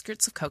the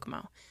outskirts of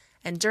Kokomo,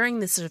 and during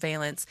the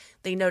surveillance,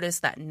 they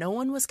noticed that no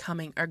one was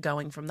coming or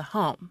going from the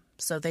home,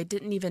 so they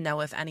didn't even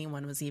know if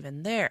anyone was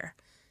even there.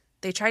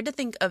 They tried to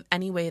think of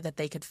any way that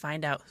they could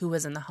find out who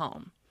was in the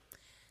home.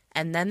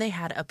 And then they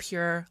had a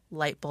pure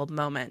light bulb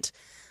moment.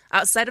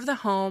 Outside of the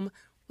home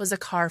was a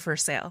car for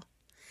sale.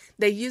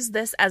 They used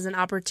this as an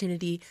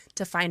opportunity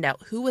to find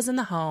out who was in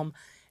the home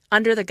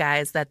under the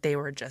guise that they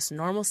were just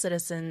normal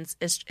citizens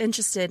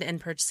interested in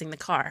purchasing the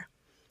car.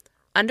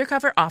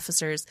 Undercover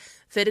officers,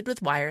 fitted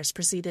with wires,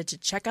 proceeded to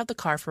check out the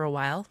car for a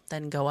while,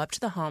 then go up to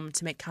the home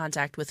to make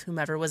contact with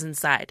whomever was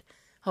inside,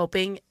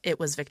 hoping it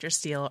was Victor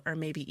Steele or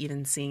maybe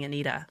even seeing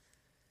Anita.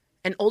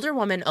 An older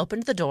woman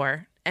opened the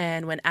door,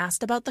 and when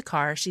asked about the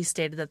car, she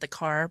stated that the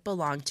car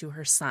belonged to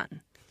her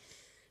son.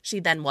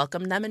 She then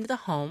welcomed them into the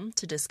home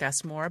to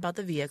discuss more about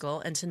the vehicle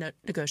and to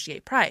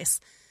negotiate price.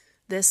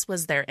 This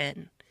was their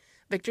in.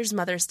 Victor's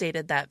mother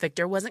stated that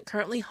Victor wasn't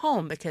currently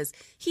home because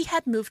he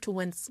had moved to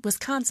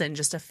Wisconsin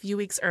just a few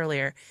weeks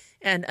earlier,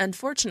 and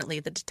unfortunately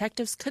the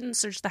detectives couldn't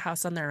search the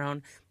house on their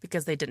own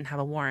because they didn't have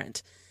a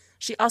warrant.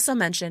 She also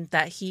mentioned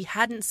that he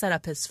hadn't set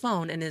up his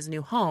phone in his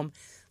new home,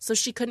 so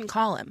she couldn't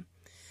call him.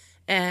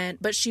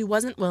 But she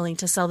wasn't willing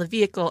to sell the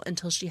vehicle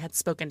until she had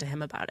spoken to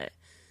him about it.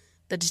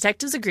 The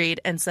detectives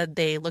agreed and said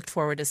they looked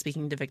forward to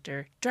speaking to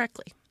Victor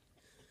directly.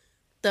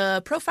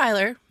 The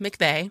profiler,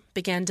 McVeigh,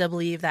 began to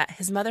believe that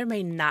his mother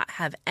may not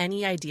have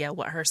any idea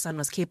what her son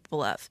was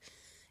capable of.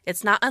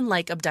 It's not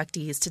unlike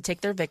abductees to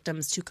take their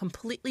victims to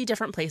completely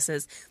different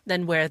places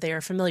than where they are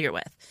familiar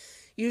with.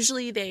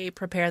 Usually they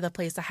prepare the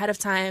place ahead of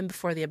time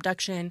before the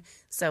abduction,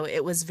 so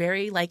it was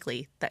very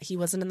likely that he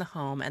wasn't in the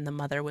home and the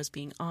mother was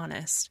being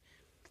honest.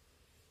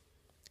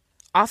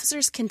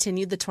 Officers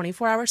continued the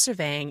 24-hour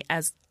surveying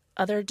as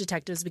other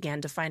detectives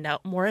began to find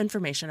out more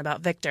information about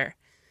Victor.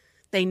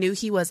 They knew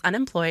he was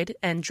unemployed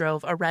and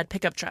drove a red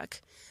pickup truck,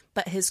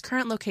 but his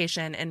current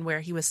location and where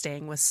he was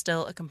staying was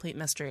still a complete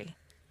mystery.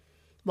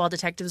 While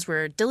detectives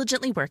were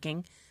diligently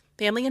working,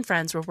 family and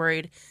friends were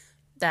worried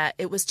that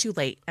it was too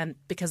late and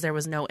because there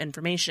was no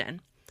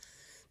information.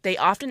 They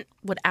often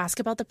would ask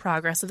about the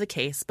progress of the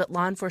case, but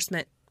law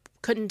enforcement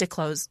couldn't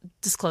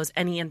disclose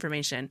any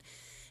information.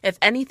 If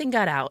anything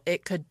got out,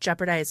 it could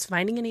jeopardize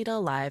finding Anita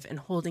alive and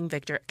holding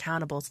Victor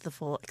accountable to the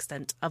full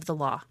extent of the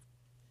law.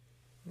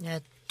 Yeah,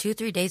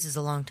 2-3 days is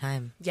a long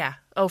time. Yeah.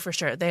 Oh, for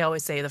sure. They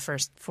always say the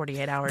first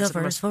 48 hours. The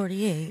first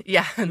 48.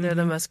 Yeah, and they're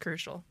the most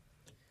crucial.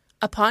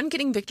 Upon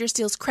getting Victor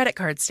Steele's credit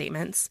card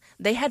statements,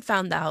 they had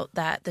found out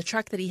that the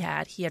truck that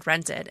he had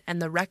rented,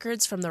 and the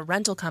records from the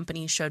rental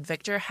company showed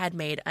Victor had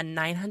made a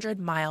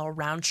 900-mile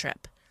round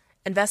trip.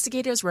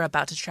 Investigators were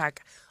about to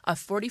track a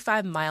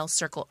 45-mile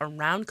circle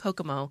around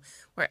Kokomo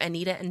where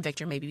Anita and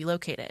Victor may be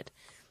located.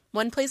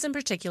 One place in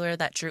particular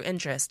that drew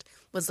interest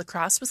was La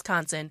Crosse,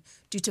 Wisconsin,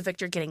 due to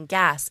Victor getting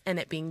gas and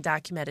it being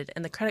documented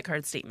in the credit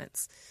card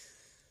statements.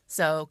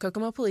 So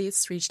Kokomo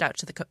police reached out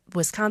to the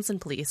Wisconsin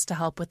police to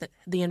help with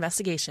the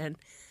investigation,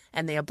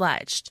 and they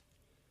obliged.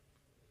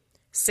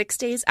 6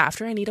 days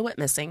after Anita went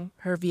missing,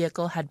 her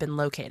vehicle had been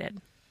located.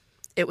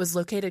 It was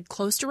located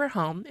close to her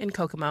home in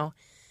Kokomo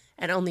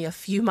and only a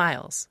few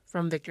miles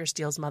from Victor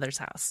Steele's mother's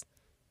house.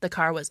 The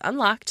car was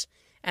unlocked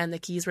and the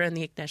keys were in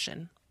the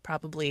ignition,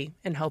 probably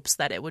in hopes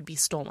that it would be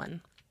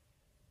stolen.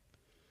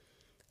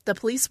 The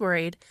police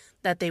worried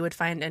that they would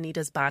find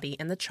Anita's body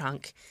in the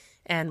trunk,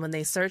 and when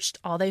they searched,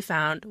 all they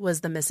found was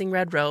the missing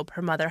red robe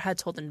her mother had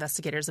told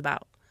investigators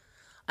about.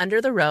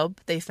 Under the robe,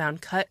 they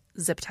found cut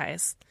zip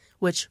ties,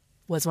 which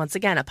was once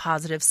again a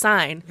positive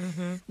sign.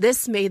 Mm-hmm.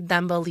 This made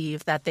them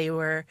believe that they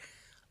were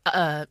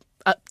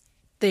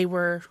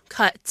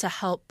cut to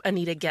help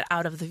Anita get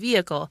out of the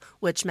vehicle,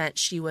 which meant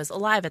she was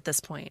alive at this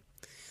point.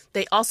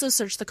 They also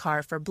searched the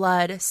car for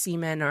blood,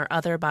 semen, or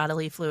other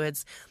bodily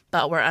fluids,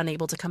 but were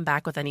unable to come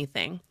back with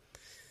anything.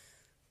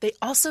 They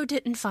also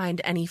didn't find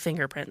any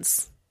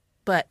fingerprints,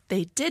 but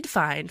they did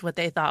find what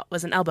they thought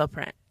was an elbow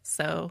print,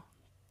 so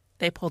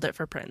they pulled it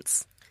for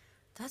prints.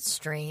 That's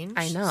strange.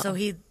 I know. So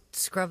he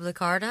scrubbed the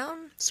car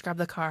down? Scrubbed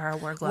the car,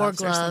 wore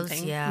gloves or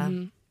something. Yeah.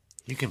 Mm-hmm.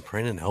 You can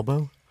print an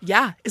elbow?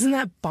 Yeah, isn't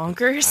that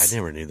bonkers? I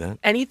never knew that.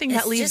 Anything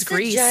that leaves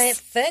grease. It's just a giant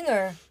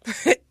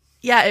finger.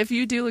 Yeah, if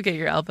you do look at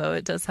your elbow,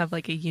 it does have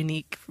like a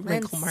unique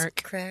wrinkle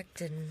mark.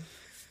 Cracked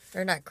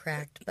or not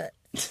cracked, but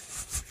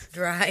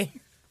dry.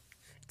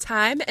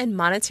 Time and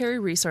monetary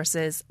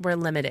resources were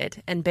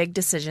limited, and big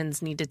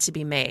decisions needed to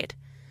be made.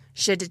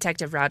 Should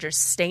Detective Rogers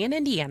stay in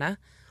Indiana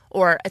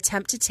or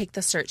attempt to take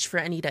the search for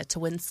Anita to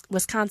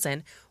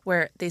Wisconsin,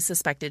 where they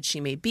suspected she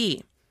may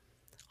be?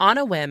 On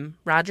a whim,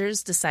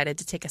 Rogers decided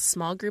to take a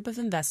small group of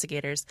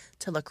investigators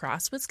to La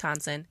Crosse,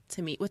 Wisconsin,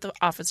 to meet with the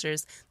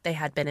officers they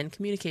had been in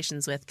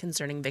communications with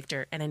concerning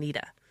Victor and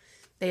Anita.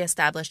 They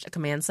established a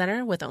command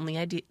center with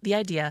only the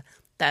idea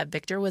that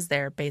Victor was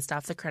there based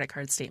off the credit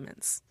card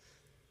statements.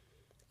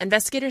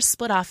 Investigators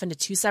split off into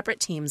two separate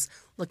teams,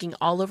 looking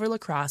all over La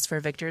Crosse for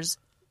Victor's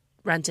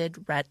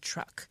rented red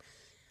truck.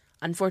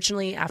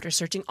 Unfortunately, after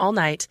searching all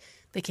night,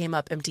 they came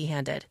up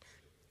empty-handed.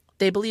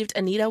 They believed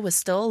Anita was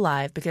still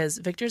alive because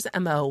Victor's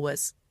MO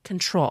was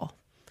control.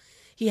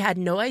 He had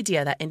no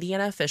idea that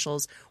Indiana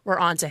officials were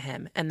onto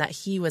him and that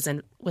he was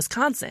in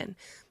Wisconsin,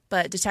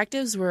 but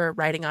detectives were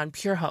riding on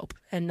pure hope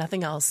and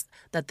nothing else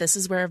that this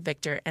is where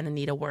Victor and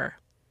Anita were.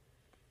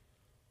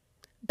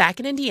 Back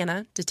in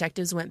Indiana,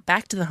 detectives went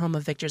back to the home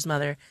of Victor's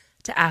mother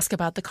to ask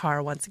about the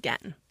car once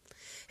again.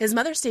 His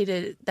mother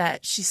stated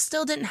that she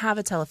still didn't have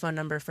a telephone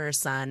number for her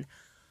son,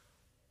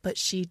 but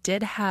she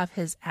did have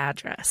his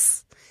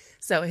address.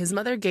 So his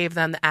mother gave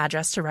them the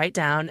address to write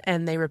down,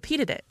 and they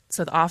repeated it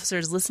so the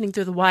officers listening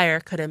through the wire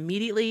could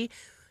immediately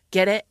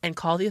get it and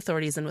call the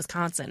authorities in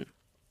Wisconsin.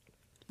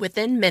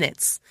 Within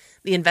minutes,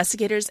 the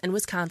investigators in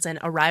Wisconsin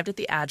arrived at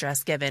the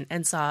address given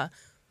and saw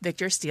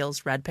Victor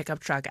Steele's red pickup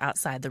truck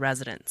outside the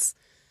residence.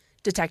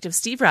 Detective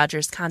Steve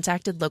Rogers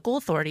contacted local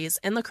authorities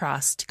in La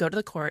Crosse to go to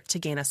the court to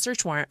gain a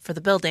search warrant for the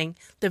building,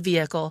 the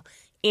vehicle,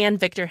 and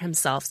Victor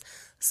himself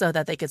so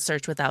that they could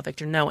search without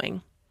Victor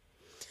knowing.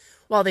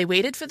 While they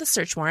waited for the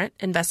search warrant,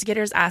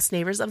 investigators asked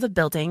neighbors of the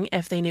building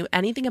if they knew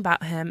anything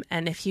about him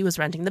and if he was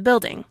renting the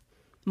building.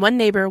 One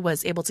neighbor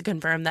was able to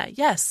confirm that,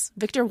 yes,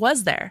 Victor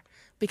was there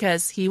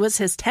because he was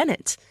his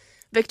tenant.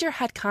 Victor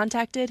had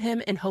contacted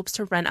him in hopes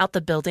to rent out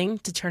the building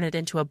to turn it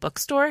into a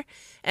bookstore,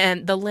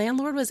 and the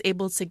landlord was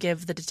able to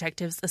give the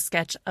detectives a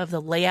sketch of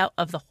the layout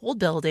of the whole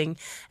building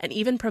and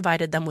even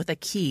provided them with a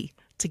key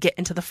to get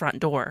into the front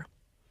door.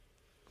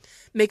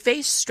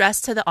 McVeigh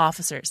stressed to the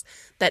officers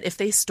that if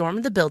they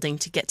stormed the building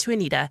to get to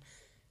Anita,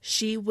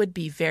 she would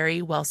be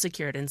very well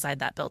secured inside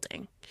that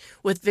building.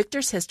 With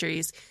Victor's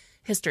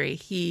history,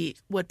 he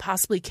would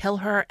possibly kill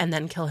her and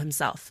then kill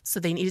himself. So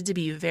they needed to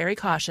be very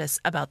cautious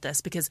about this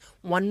because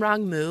one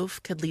wrong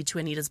move could lead to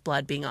Anita's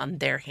blood being on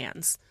their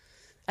hands.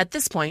 At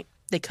this point,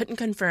 they couldn't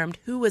confirm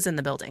who was in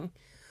the building.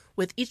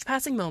 With each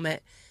passing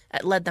moment,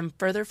 it led them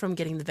further from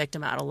getting the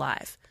victim out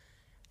alive.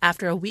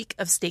 After a week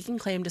of staking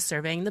claim to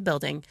surveying the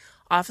building,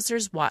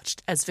 officers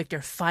watched as Victor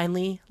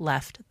finally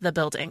left the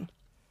building.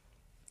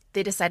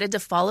 They decided to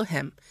follow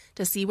him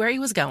to see where he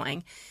was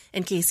going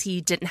in case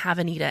he didn't have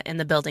Anita in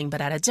the building but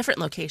at a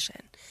different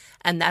location,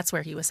 and that's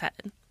where he was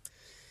headed.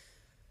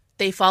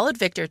 They followed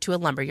Victor to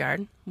a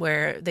lumberyard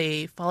where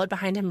they followed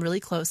behind him really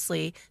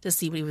closely to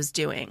see what he was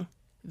doing.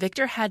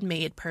 Victor had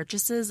made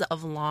purchases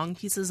of long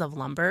pieces of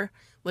lumber,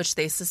 which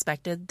they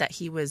suspected that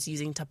he was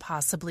using to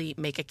possibly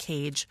make a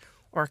cage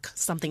or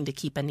something to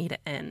keep Anita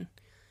in.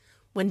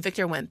 When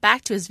Victor went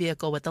back to his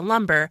vehicle with the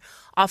lumber,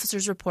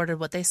 officers reported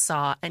what they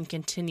saw and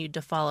continued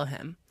to follow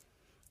him.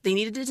 They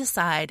needed to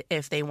decide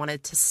if they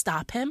wanted to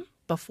stop him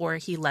before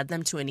he led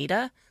them to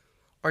Anita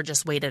or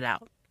just wait it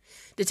out.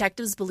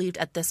 Detectives believed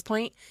at this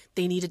point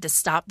they needed to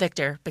stop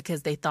Victor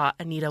because they thought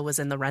Anita was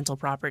in the rental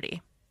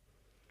property.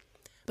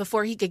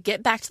 Before he could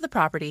get back to the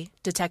property,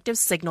 detectives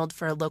signaled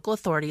for local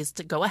authorities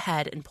to go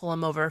ahead and pull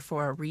him over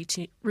for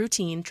a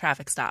routine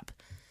traffic stop.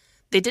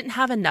 They didn't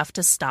have enough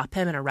to stop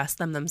him and arrest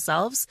them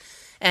themselves,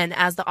 and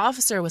as the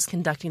officer was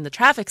conducting the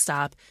traffic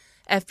stop,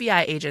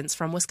 FBI agents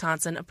from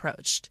Wisconsin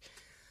approached.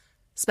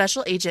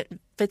 Special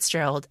Agent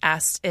Fitzgerald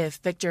asked if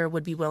Victor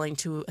would be willing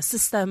to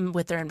assist them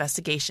with their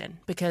investigation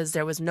because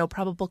there was no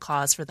probable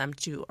cause for them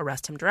to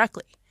arrest him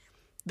directly.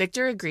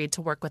 Victor agreed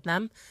to work with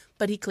them,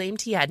 but he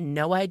claimed he had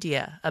no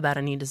idea about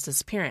Anita's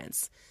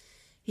disappearance.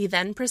 He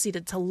then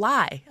proceeded to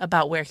lie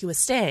about where he was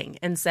staying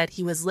and said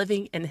he was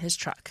living in his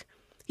truck.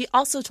 He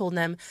also told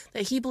them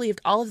that he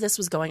believed all of this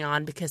was going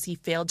on because he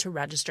failed to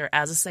register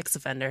as a sex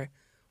offender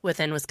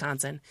within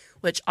Wisconsin,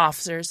 which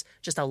officers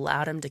just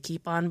allowed him to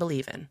keep on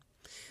believing.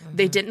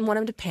 They didn't want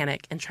him to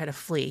panic and try to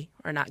flee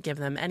or not give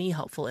them any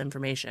helpful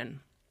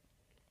information.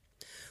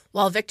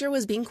 While Victor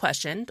was being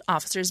questioned,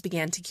 officers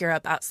began to gear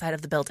up outside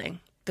of the building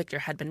Victor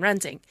had been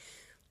renting.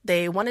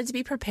 They wanted to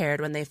be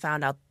prepared when they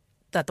found out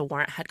that the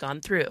warrant had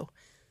gone through.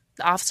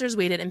 The officers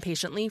waited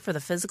impatiently for the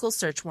physical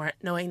search warrant,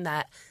 knowing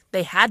that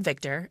they had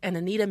Victor and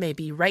Anita may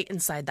be right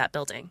inside that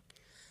building.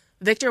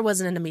 Victor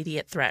wasn't an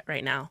immediate threat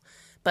right now,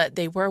 but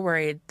they were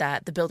worried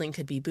that the building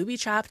could be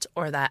booby-trapped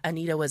or that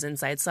Anita was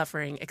inside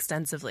suffering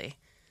extensively.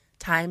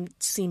 Time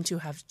seemed to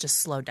have just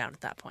slowed down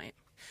at that point.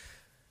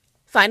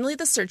 Finally,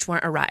 the search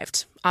warrant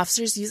arrived.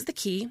 Officers used the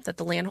key that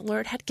the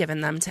landlord had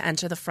given them to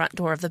enter the front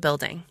door of the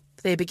building.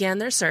 They began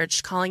their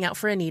search, calling out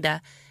for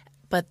Anita,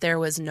 but there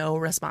was no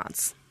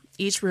response.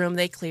 Each room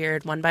they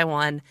cleared one by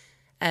one,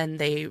 and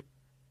they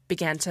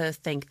began to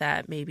think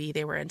that maybe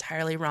they were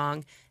entirely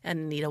wrong and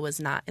Anita was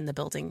not in the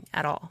building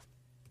at all.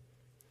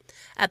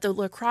 At the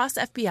La Crosse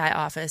FBI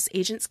office,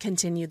 agents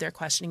continued their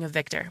questioning of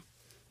Victor.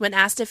 When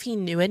asked if he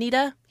knew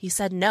Anita, he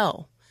said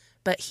no,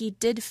 but he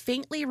did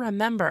faintly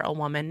remember a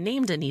woman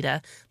named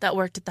Anita that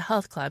worked at the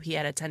health club he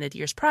had attended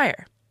years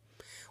prior.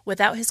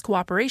 Without his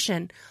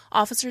cooperation,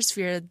 officers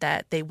feared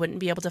that they wouldn't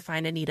be able to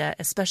find Anita,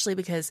 especially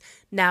because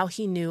now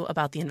he knew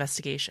about the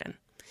investigation.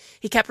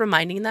 He kept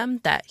reminding them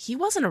that he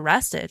wasn't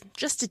arrested,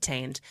 just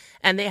detained,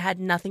 and they had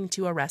nothing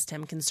to arrest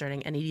him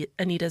concerning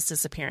Anita's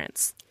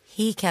disappearance.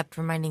 He kept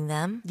reminding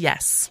them?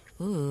 Yes.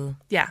 Ooh.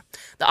 Yeah.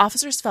 The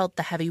officers felt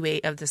the heavy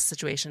weight of this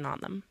situation on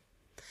them.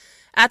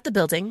 At the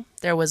building,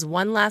 there was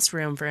one last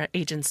room for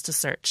agents to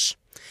search.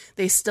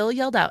 They still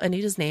yelled out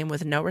Anita's name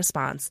with no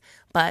response,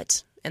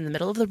 but in the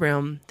middle of the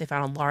room, they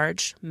found a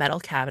large metal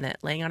cabinet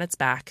laying on its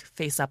back,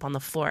 face up on the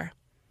floor.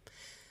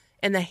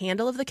 In the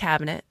handle of the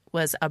cabinet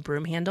was a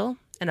broom handle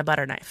and a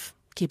butter knife,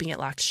 keeping it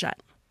locked shut.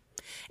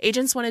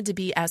 Agents wanted to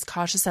be as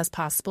cautious as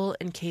possible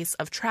in case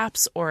of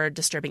traps or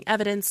disturbing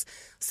evidence,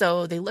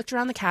 so they looked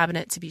around the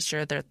cabinet to be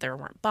sure that there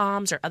weren't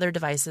bombs or other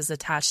devices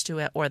attached to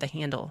it or the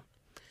handle.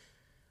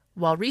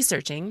 While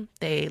researching,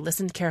 they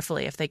listened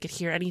carefully if they could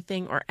hear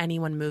anything or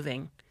anyone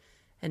moving,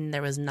 and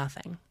there was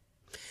nothing.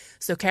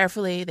 So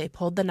carefully, they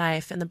pulled the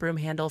knife and the broom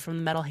handle from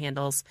the metal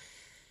handles,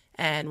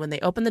 and when they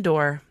opened the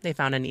door, they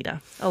found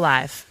Anita,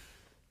 alive.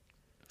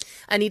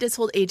 Anita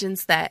told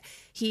agents that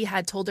he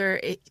had told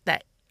her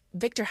that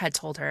Victor had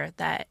told her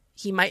that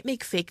he might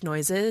make fake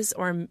noises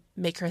or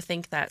make her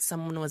think that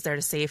someone was there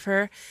to save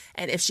her,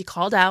 and if she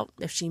called out,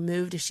 if she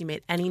moved, if she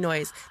made any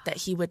noise, that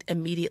he would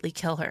immediately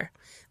kill her.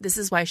 This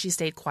is why she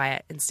stayed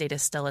quiet and stayed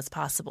as still as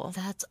possible.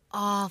 That's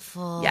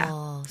awful.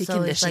 Yeah, he so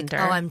conditioned it's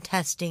like,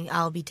 her.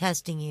 I'll be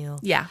testing you.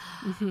 Yeah.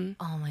 Mm-hmm.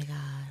 Oh my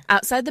God.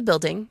 Outside the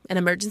building, an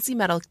emergency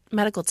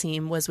medical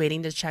team was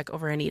waiting to check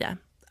over Anita.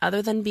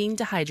 Other than being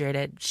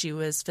dehydrated, she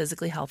was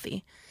physically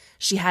healthy.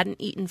 She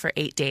hadn't eaten for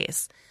 8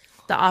 days.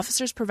 The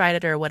officers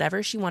provided her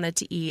whatever she wanted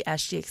to eat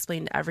as she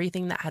explained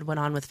everything that had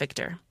went on with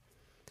Victor.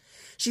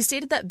 She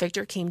stated that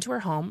Victor came to her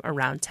home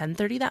around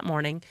 10:30 that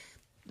morning,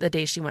 the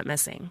day she went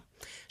missing.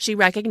 She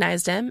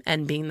recognized him,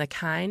 and being the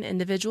kind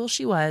individual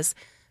she was,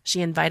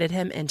 she invited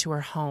him into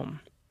her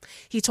home.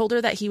 He told her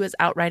that he was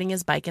out riding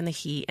his bike in the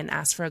heat and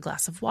asked for a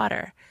glass of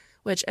water,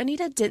 which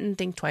Anita didn't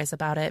think twice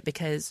about it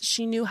because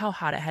she knew how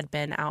hot it had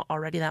been out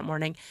already that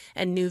morning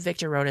and knew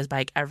Victor rode his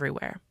bike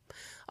everywhere.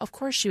 Of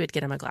course she would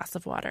get him a glass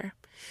of water.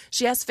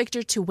 She asked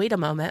Victor to wait a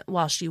moment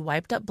while she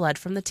wiped up blood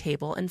from the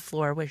table and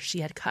floor where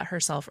she had cut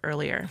herself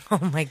earlier.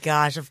 Oh my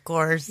gosh, of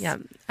course. Yeah.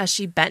 As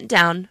she bent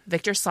down,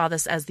 Victor saw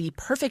this as the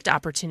perfect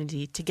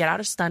opportunity to get out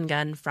a stun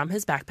gun from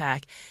his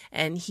backpack,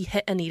 and he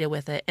hit Anita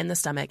with it in the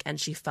stomach, and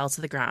she fell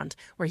to the ground,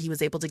 where he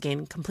was able to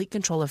gain complete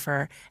control of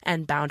her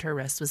and bound her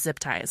wrists with zip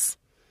ties.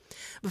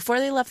 Before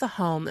they left the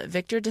home,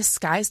 Victor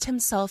disguised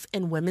himself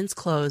in women's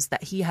clothes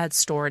that he had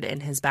stored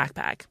in his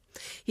backpack.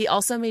 He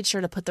also made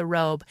sure to put the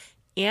robe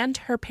and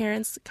her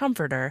parents'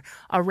 comforter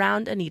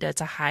around Anita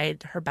to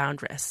hide her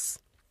bound wrists.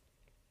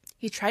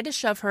 He tried to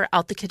shove her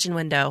out the kitchen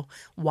window.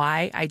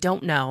 Why, I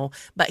don't know,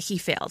 but he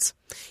failed.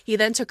 He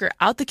then took her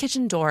out the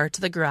kitchen door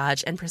to the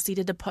garage and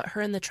proceeded to put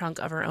her in the trunk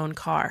of her own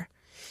car.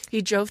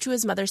 He drove to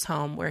his mother's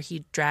home where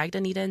he dragged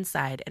Anita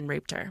inside and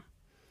raped her.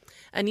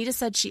 Anita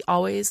said she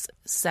always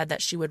said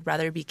that she would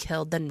rather be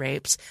killed than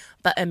raped,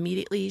 but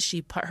immediately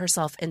she put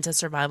herself into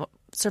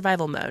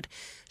survival mode.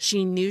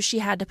 She knew she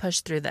had to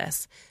push through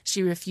this.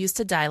 She refused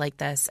to die like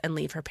this and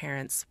leave her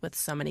parents with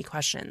so many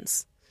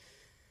questions.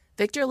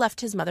 Victor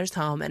left his mother's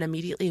home and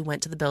immediately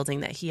went to the building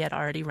that he had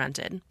already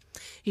rented.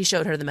 He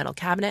showed her the metal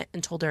cabinet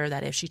and told her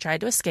that if she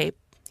tried to escape,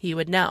 he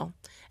would know.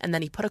 And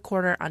then he put a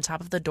quarter on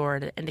top of the door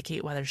to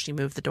indicate whether she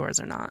moved the doors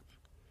or not.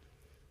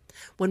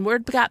 When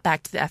word got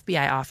back to the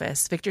FBI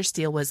office, Victor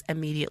Steele was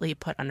immediately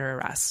put under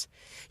arrest.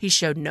 He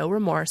showed no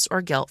remorse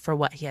or guilt for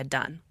what he had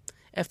done.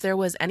 If there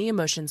was any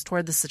emotions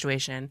toward the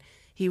situation,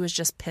 he was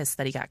just pissed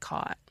that he got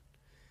caught.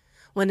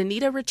 When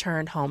Anita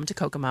returned home to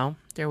Kokomo,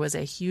 there was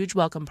a huge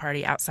welcome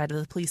party outside of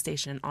the police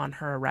station on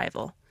her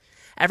arrival.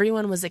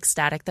 Everyone was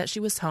ecstatic that she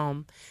was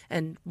home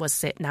and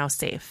was now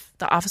safe.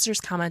 The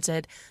officers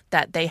commented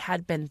that they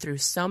had been through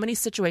so many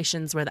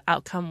situations where the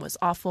outcome was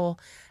awful,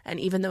 and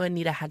even though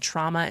Anita had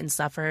trauma and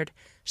suffered,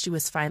 she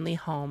was finally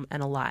home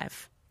and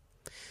alive.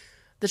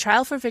 The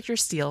trial for Victor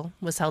Steele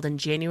was held in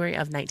January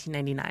of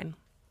 1999.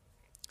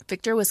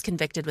 Victor was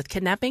convicted with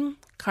kidnapping,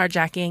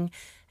 carjacking,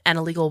 and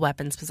illegal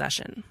weapons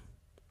possession,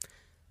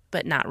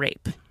 but not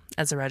rape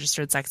as a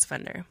registered sex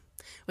offender,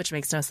 which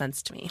makes no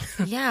sense to me.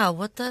 Yeah,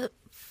 what the...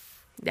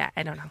 Yeah,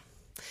 I don't know.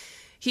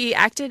 He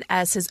acted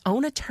as his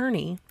own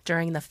attorney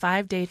during the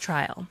 5-day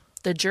trial.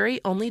 The jury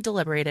only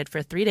deliberated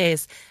for 3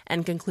 days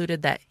and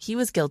concluded that he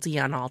was guilty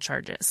on all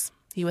charges.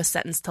 He was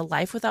sentenced to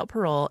life without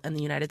parole in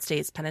the United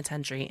States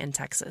Penitentiary in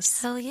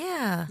Texas. Hell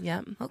yeah.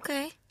 Yep.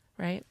 Okay.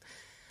 Right.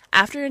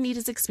 After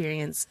Anita's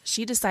experience,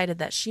 she decided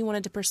that she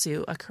wanted to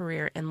pursue a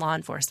career in law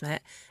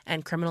enforcement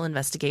and criminal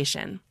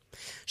investigation.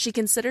 She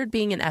considered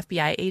being an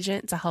FBI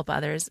agent to help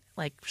others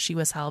like she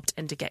was helped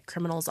and to get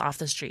criminals off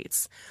the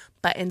streets.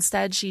 But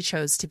instead, she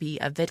chose to be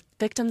a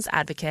victim's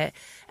advocate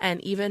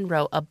and even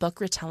wrote a book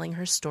retelling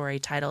her story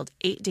titled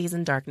 8 Days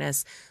in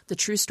Darkness, the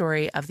true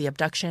story of the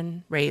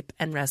abduction, rape,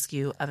 and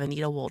rescue of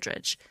Anita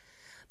Wooldridge.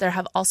 There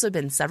have also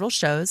been several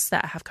shows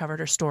that have covered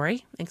her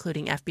story,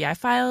 including FBI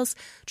Files,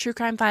 True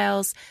Crime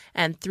Files,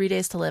 and 3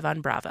 Days to Live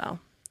on Bravo,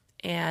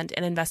 and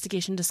an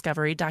investigation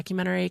discovery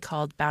documentary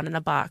called Bound in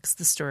a Box,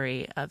 the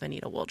story of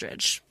Anita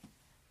Wooldridge.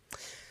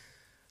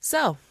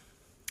 So,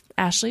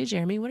 Ashley,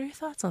 Jeremy, what are your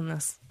thoughts on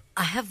this?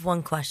 I have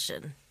one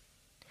question.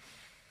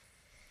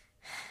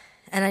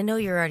 And I know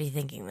you're already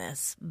thinking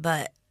this,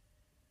 but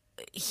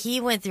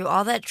he went through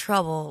all that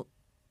trouble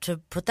to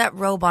put that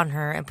robe on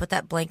her and put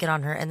that blanket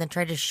on her and then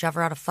tried to shove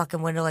her out a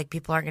fucking window like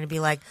people aren't going to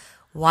be like,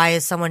 why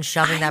is someone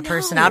shoving that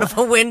person out of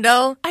a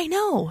window? I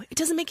know. It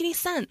doesn't make any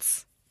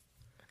sense.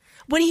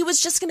 When he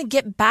was just going to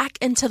get back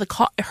into the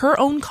car, her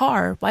own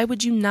car, why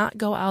would you not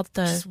go out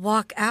the... Just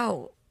walk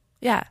out.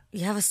 Yeah.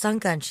 You have a stun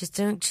gun. She's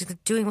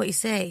doing what you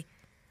say.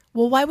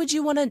 Well, why would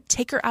you want to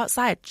take her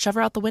outside, shove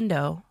her out the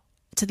window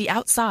to the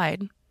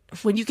outside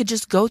when you could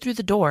just go through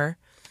the door?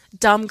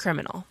 Dumb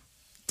criminal.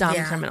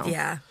 Criminal.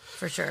 Yeah,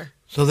 for sure.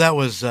 So that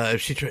was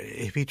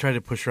if he tried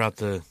to push her out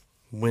the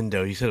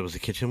window. You said it was a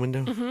kitchen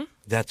window. Mm-hmm.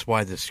 That's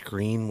why the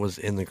screen was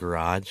in the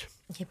garage.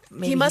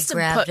 Maybe he must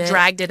have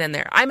dragged it in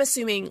there. I'm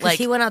assuming like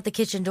he went out the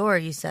kitchen door.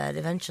 You said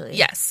eventually.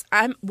 Yes.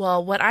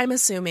 What I'm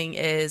assuming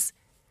is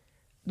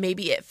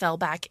maybe it fell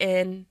back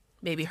in.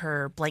 Maybe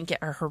her blanket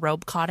or her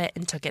robe caught it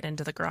and took it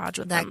into the garage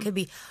with them. That could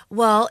be.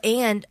 Well,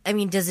 and, I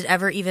mean, does it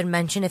ever even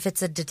mention if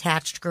it's a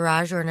detached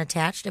garage or an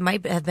attached? It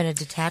might have been a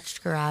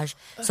detached garage,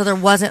 so there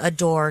wasn't a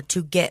door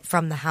to get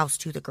from the house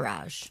to the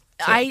garage.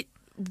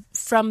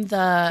 So.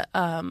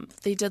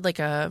 They did like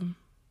one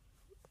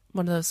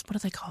of those, what are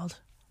they called?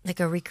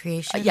 Like a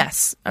recreation?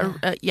 Yes.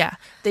 Yeah.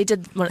 They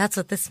did. That's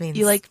what this means.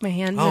 You like my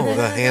hand? Oh,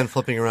 the hand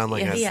flipping around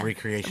like a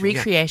recreation.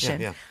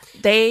 Recreation.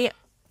 Yeah.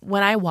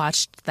 When I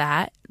watched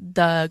that,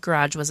 the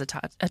garage was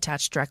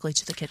attached directly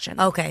to the kitchen.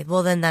 Okay,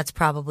 well then that's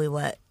probably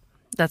what.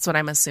 That's what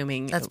I'm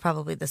assuming. That's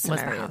probably the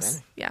scenario. Was the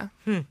house. Then.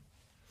 Yeah.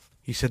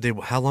 You said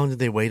how long did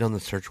they wait on the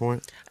search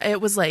warrant?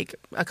 It was like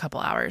a couple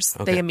hours.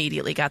 Okay. They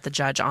immediately got the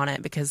judge on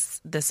it because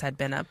this had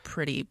been a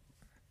pretty.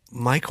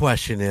 My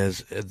question is,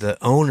 the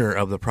owner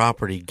of the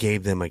property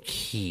gave them a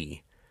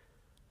key.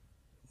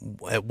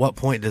 At what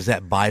point does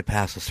that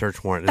bypass a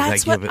search warrant? Does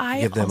That's that what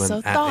I give them also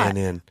an thought. an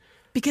in?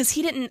 Because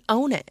he didn't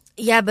own it.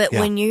 Yeah, but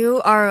when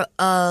you are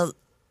a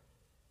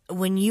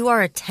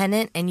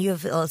tenant and you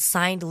have a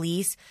signed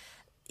lease,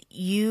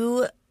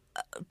 you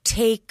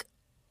take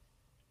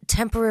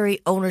temporary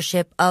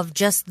ownership of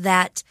just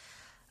that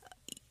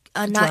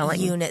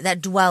unit, that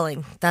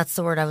dwelling. That's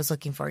the word I was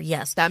looking for.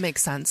 Yes, that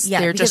makes sense.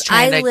 Yeah, they're just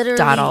trying to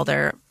dot all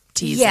their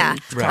T's. Yeah,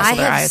 and cross all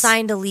their I have I's.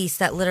 signed a lease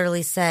that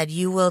literally said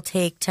you will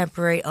take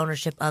temporary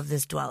ownership of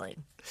this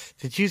dwelling.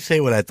 Did you say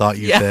what I thought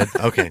you said?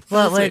 Okay.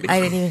 Well, I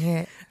didn't even hear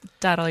it.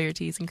 Dot all your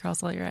T's and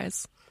cross all your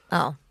I's.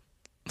 Oh,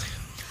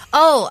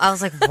 I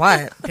was like,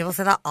 what? People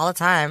say that all the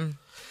time.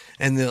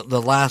 And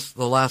the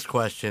last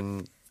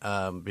question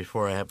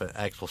before I have an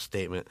actual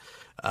statement,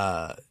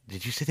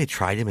 did you say they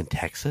tried him in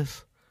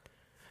Texas?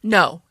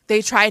 No,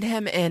 they tried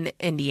him in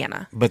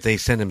Indiana. But they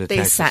sent him to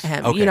Texas. They sent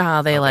him. Okay. You know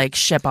how they like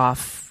ship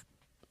off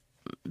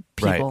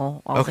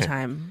people all Okay. the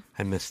time.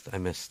 I missed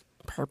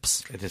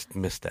Perps. I just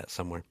missed that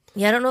somewhere.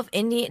 Yeah, I don't know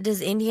if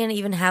does Indiana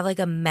even have like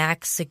a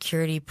max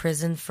security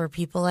prison for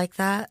people like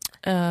that?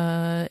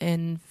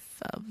 In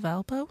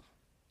Valpo?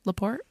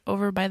 LaPorte?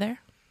 Over by there?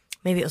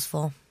 Maybe it was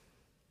full.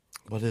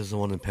 What is the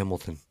one in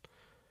Pembleton?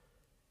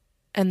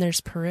 And there's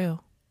Peru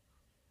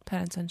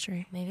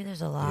Penitentiary. Maybe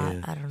there's a lot.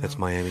 I don't know. That's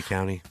Miami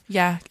County.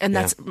 Yeah, and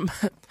that's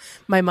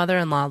my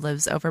mother-in-law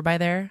lives over by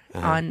there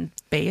on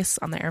base,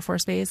 on the Air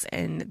Force base,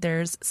 and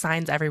there's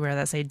signs everywhere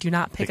that say, do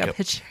not pick up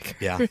hitchhikers.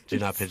 Yeah, do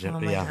not pick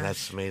up. my Yeah, gosh.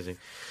 that's amazing.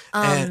 Go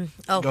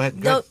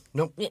ahead. No,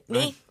 Nope.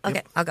 me? Okay,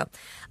 Yep. I'll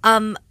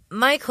go.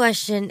 My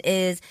question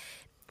is,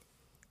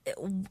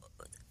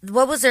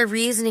 what was their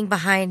reasoning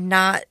behind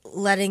not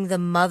letting the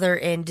mother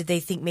in? Did they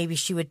think maybe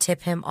she would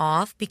tip him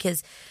off?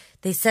 Because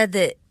they said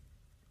that,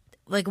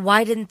 like,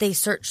 why didn't they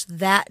search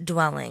that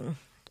dwelling?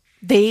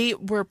 They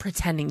were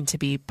pretending to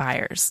be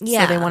buyers.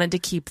 Yeah. So they wanted to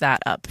keep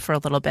that up for a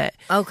little bit.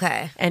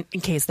 Okay. And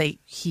in case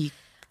he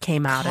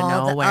came out of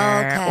Called-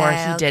 nowhere okay,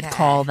 or he did okay.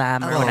 call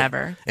them or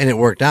whatever. And it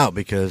worked out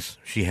because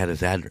she had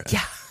his address.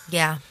 Yeah.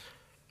 Yeah.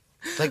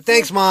 It's like,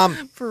 thanks, Mom.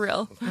 For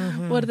real.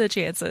 What are the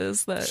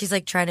chances that She's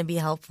like trying to be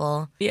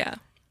helpful. Yeah.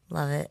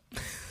 Love it.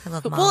 I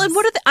love moms. Well, and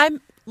what are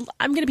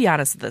I'm going to be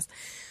honest with this.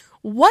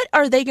 What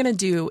are they going to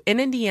do in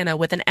Indiana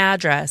with an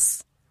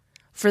address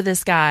for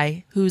this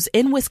guy who's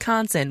in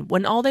Wisconsin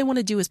when all they want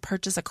to do is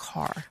purchase a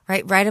car?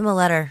 Write him a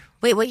letter.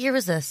 Wait, what year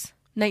was this?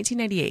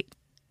 1998.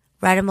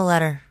 Write him a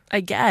letter. I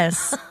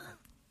guess.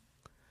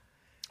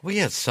 We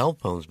had cell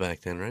phones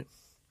back then, right?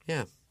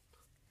 Yeah.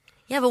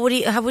 Yeah, but what are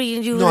you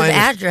gonna do with I his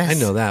address? I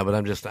know that, but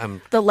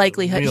I'm The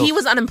likelihood real- he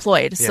was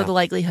unemployed, so Yeah. the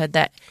likelihood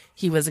that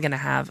he was going to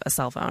have a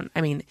cell phone.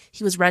 I mean,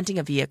 he was renting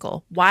a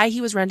vehicle. Why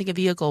he was renting a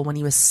vehicle when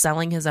he was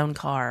selling his own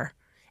car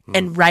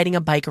and riding a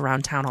bike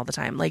around town all the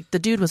time? Like, the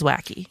dude was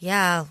wacky.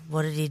 Yeah,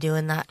 what did he do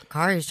in that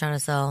car he was trying to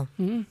sell?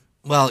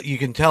 Well, you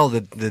can tell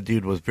that the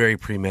dude was very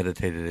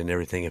premeditated and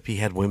everything. If he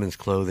had women's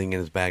clothing in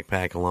his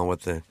backpack along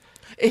with the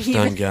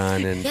stun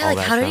gun and Yeah, all like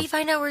that how stuff. did he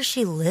find out where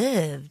she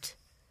lived?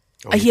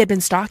 He had been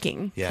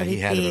stalking. Yeah, Could he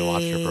had been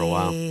watching her for a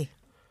while. be-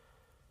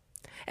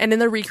 And in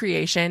the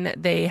recreation,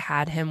 they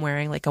had him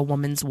wearing like a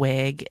woman's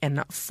wig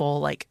and full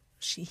like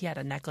he had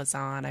a necklace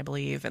on, I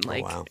believe, and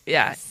like wow.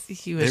 yeah,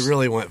 he They was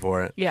really went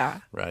for it. yeah.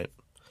 Right.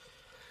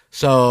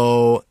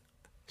 So,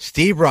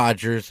 Steve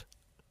Rogers,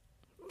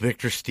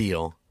 Victor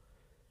Steele.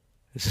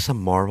 Is this a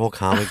Marvel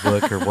comic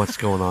book or what's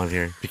going on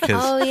here?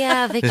 Because Oh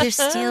yeah, Victor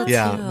Steele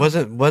yeah, too.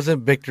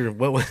 wasn't Victor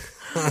what was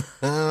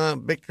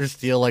Victor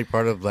Steele like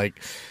part of like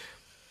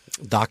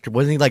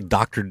wasn't he like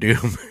Doctor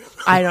Doom?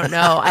 I don't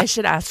know. I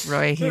should ask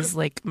Roy. He's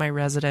like my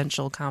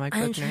residential comic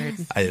book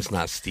nerd. It's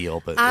not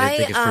Steele, but I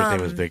think his first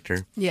name was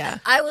Victor. Yeah.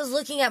 I was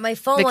looking at my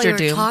phone while Victor you were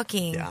Doom.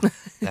 talking Yeah,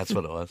 that's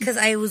what it was. because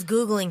I was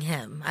Googling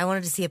him. I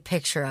wanted to see a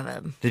picture of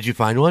him. Did you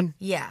find one?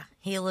 Yeah,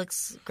 he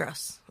looks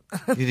gross.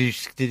 Did you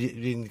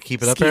didn't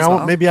keep it up Skis there?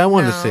 ball. Maybe I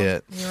wanted No. to see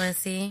it. You want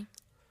to see?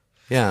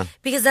 Yeah.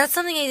 Because that's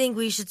something I think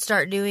we should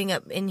start doing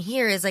up in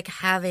here is like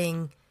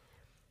having,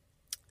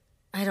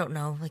 I don't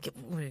know, like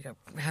we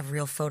have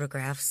real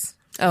photographs.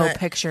 Oh, But-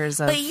 pictures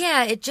of But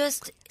yeah, it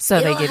just so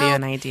they it'll give you help-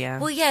 an idea.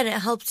 Well, yeah, and it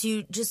helps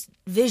you just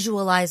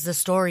visualize the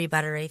story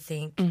better. I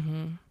think.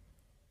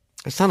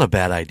 It's not a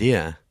bad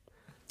idea.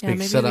 yeah, big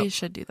maybe setup. we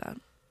should do that.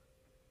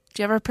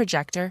 Do you have a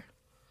projector?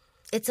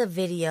 It's a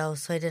video,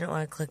 so I didn't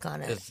want to click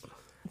on it. It's- Do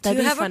That'd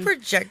you be have fun. a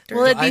projector?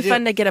 Well, it'd I be do.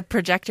 fun to get a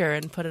projector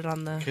and put it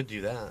on the. Could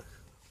do that.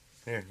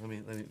 Here, let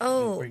me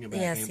oh, bring it back.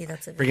 yeah. See,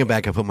 that's a Bring video. it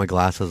back and put my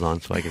glasses on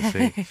so I can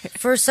see.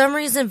 For some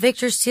reason,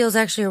 Victor Steele is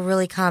actually a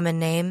really common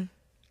name.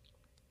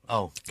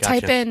 Oh,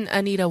 gotcha. Type in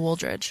Anita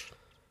Wooldridge.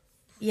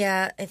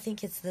 Yeah, I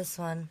think it's this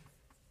one.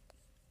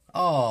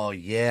 Oh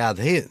yeah,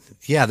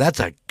 that's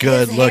a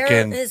good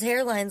looking His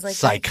hairline's like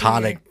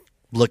psychotic right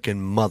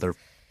looking mother.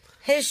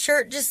 here. His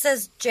shirt just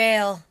says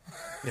jail.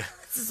 Yeah.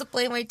 This is a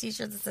plain white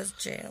T-shirt that says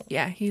jail.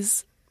 Yeah,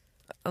 he's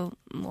a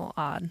little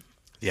odd.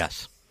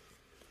 Yes.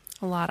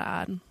 A lot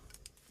odd.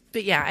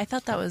 But yeah, I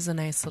thought that was a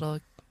nice little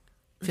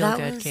That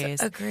feel-good was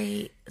case. a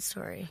great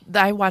story.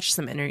 I watched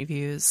some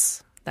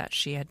interviews that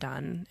she had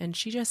done, and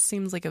she just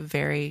seems like a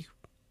very,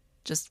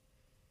 just,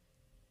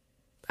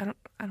 I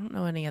don't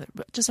know any other,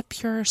 but just a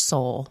pure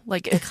soul.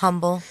 Like,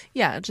 Humble.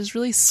 yeah, just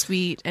really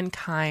sweet and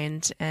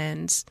kind.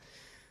 And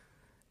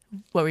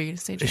what were you going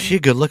to say, Is Jamie? she a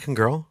good looking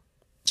girl?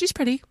 She's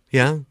pretty.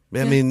 Yeah.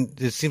 I mean,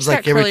 it seems She's like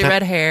got every curly time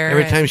red hair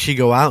every and- time she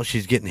go out,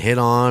 she's getting hit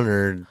on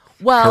or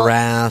Well,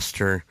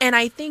 harassed or and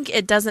I think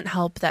it doesn't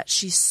help that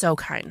she's so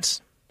kind,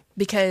 I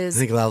because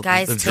think a lot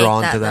Guys of take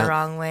drawn that to that. the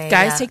wrong way.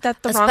 Guys take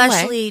that the wrong way.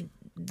 Especially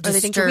Or they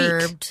think you're weak.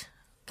 disturbed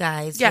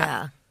guys.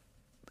 Yeah.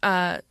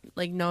 Yeah.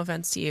 like, no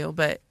offense to you,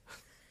 but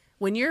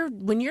when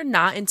you're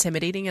not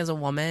intimidating as a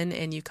woman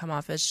and you come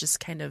off as just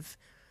kind of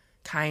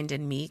kind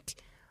and meek,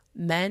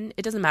 men,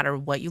 it doesn't matter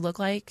what you look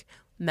like,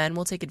 men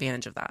will take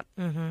advantage of that.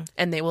 Mm-hmm.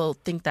 And they will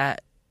think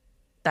that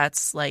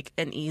that's like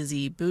an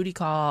easy booty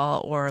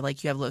call, or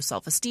like you have low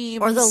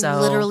self-esteem, Or they'll so-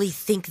 literally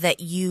think that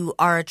you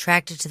are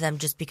attracted to them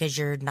just because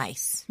you're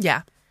nice.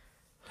 yeah.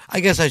 I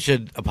guess I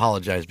should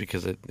apologize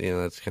because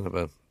that's kind of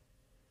a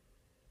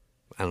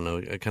I don't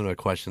know, kind of a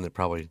question that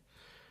probably.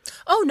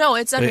 Oh, no,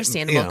 it's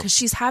understandable you know. because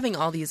she's having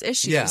all these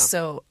issues. Yeah.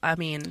 So, I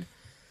mean,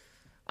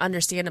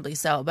 understandably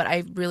so. But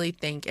I really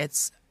think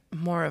it's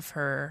more of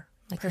her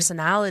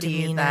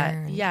personality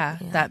demeanor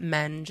that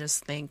men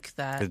just think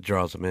that. It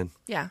draws them in.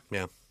 Yeah.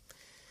 Yeah.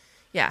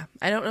 Yeah.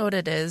 I don't know what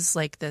it is,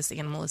 like this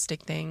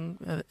animalistic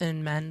thing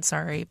in men,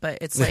 sorry. But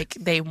it's like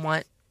they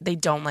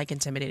don't like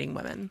intimidating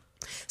women.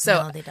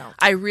 So No, they don't.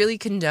 I really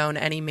condone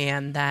any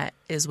man that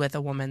is with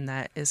a woman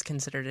that is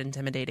considered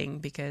intimidating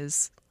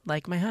because,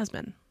 like my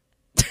husband.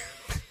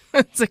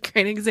 That's a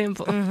great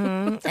example.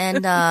 Mm-hmm.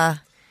 And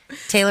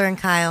Taylor and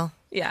Kyle.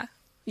 Yeah.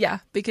 Yeah,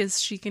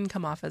 because she can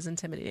come off as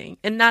intimidating.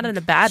 And not in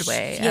a bad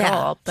way at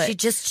all.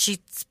 But she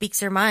speaks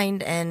her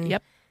mind, and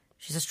Yep.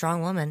 she's a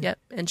strong woman. Yep.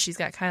 And she's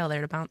got Kyle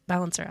there to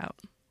balance her out.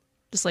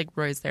 Just like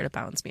Roy's there to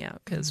balance me out.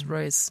 Because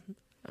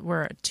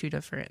we're two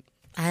different.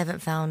 I haven't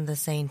found the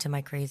saying to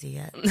my crazy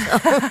yet.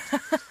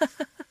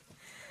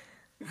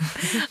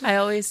 I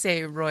always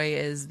say Roy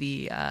is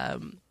the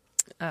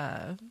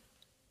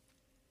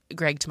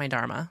Greg to my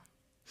Dharma.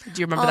 Do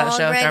you remember that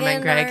show, Greg Dharma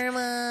and Greg?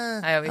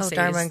 Dharma. I always say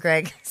Dharma and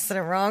Greg. Is it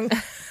wrong?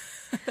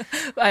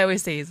 I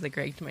always say he's the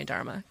Greg to my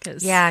Dharma.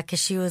 Yeah, because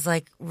she was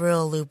like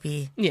real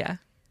loopy. Yeah.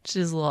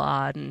 She's a little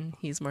odd and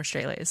he's more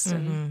straight-laced.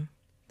 And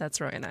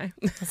that's Roy and I.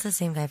 That's the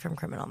same guy from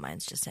Criminal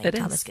Minds, just saying. It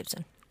Thomas is.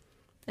 Gibson.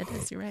 It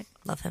is, you're right.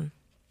 Love him.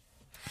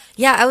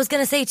 Yeah, I was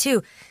going to say,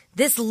 too,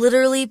 this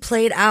literally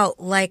played out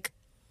like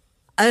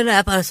an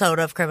episode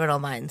of Criminal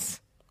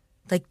Minds.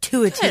 Like,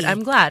 to a T. Good.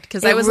 I'm glad,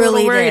 because I was a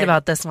little worried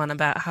about this one,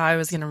 about how I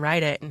was going to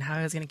write it and how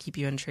I was going to keep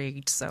you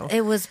intrigued. So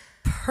It was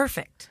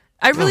perfect.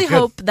 I really good.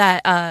 hope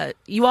that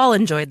you all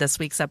enjoyed this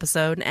week's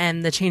episode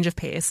and the change of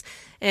pace.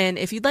 And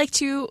if you'd like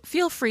to,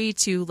 feel free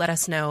to let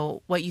us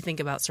know what you think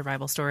about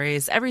survival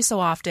stories. Every so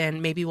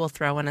often, maybe we'll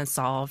throw an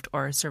unsolved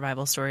or a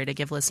survival story to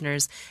give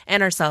listeners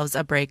and ourselves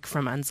a break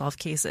from unsolved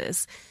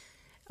cases.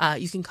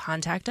 You can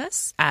contact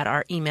us at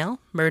our email,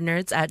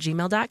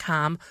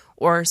 murdnerds@gmail.com,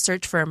 or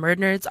search for Murd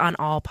Nerds on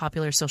all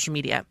popular social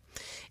media.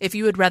 If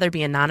you would rather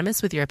be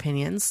anonymous with your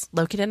opinions,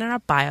 located in our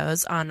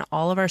bios on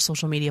all of our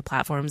social media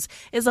platforms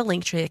is a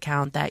Linktree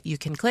account that you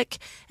can click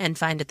and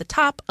find at the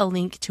top a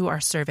link to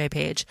our survey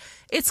page.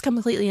 It's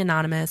completely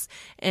anonymous,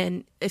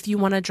 and if you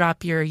want to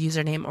drop your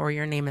username or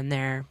your name in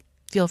there,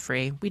 feel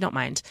free. We don't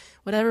mind.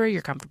 Whatever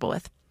you're comfortable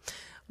with.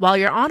 While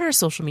you're on our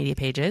social media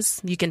pages,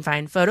 you can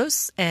find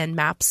photos and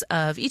maps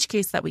of each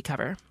case that we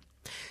cover.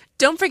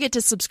 Don't forget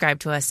to subscribe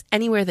to us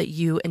anywhere that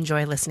you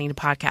enjoy listening to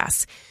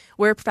podcasts.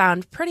 We're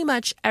found pretty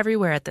much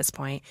everywhere at this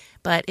point,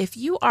 but if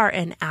you are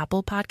an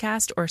Apple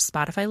Podcast or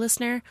Spotify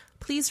listener,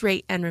 please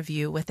rate and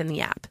review within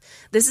the app.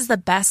 This is the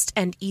best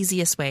and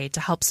easiest way to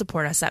help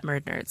support us at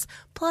Murd Nerds.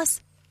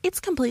 Plus, it's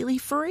completely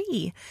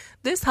free.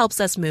 This helps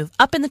us move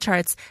up in the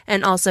charts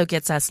and also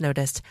gets us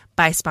noticed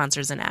by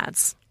sponsors and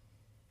ads.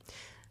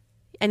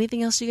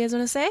 Anything else you guys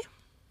want to say?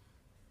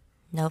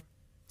 Nope.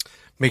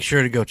 Make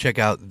sure to go check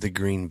out The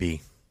Green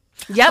Bee.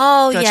 Yep.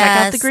 Oh, Go yes. check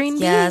out the Green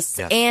Bee. Yes.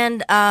 Yes.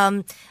 And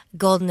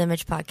Golden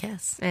Image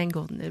Podcast. And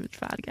Golden Image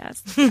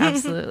Podcast.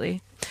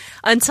 Absolutely.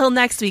 Until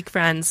next week,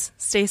 friends,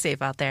 stay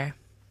safe out there.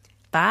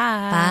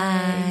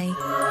 Bye.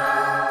 Bye.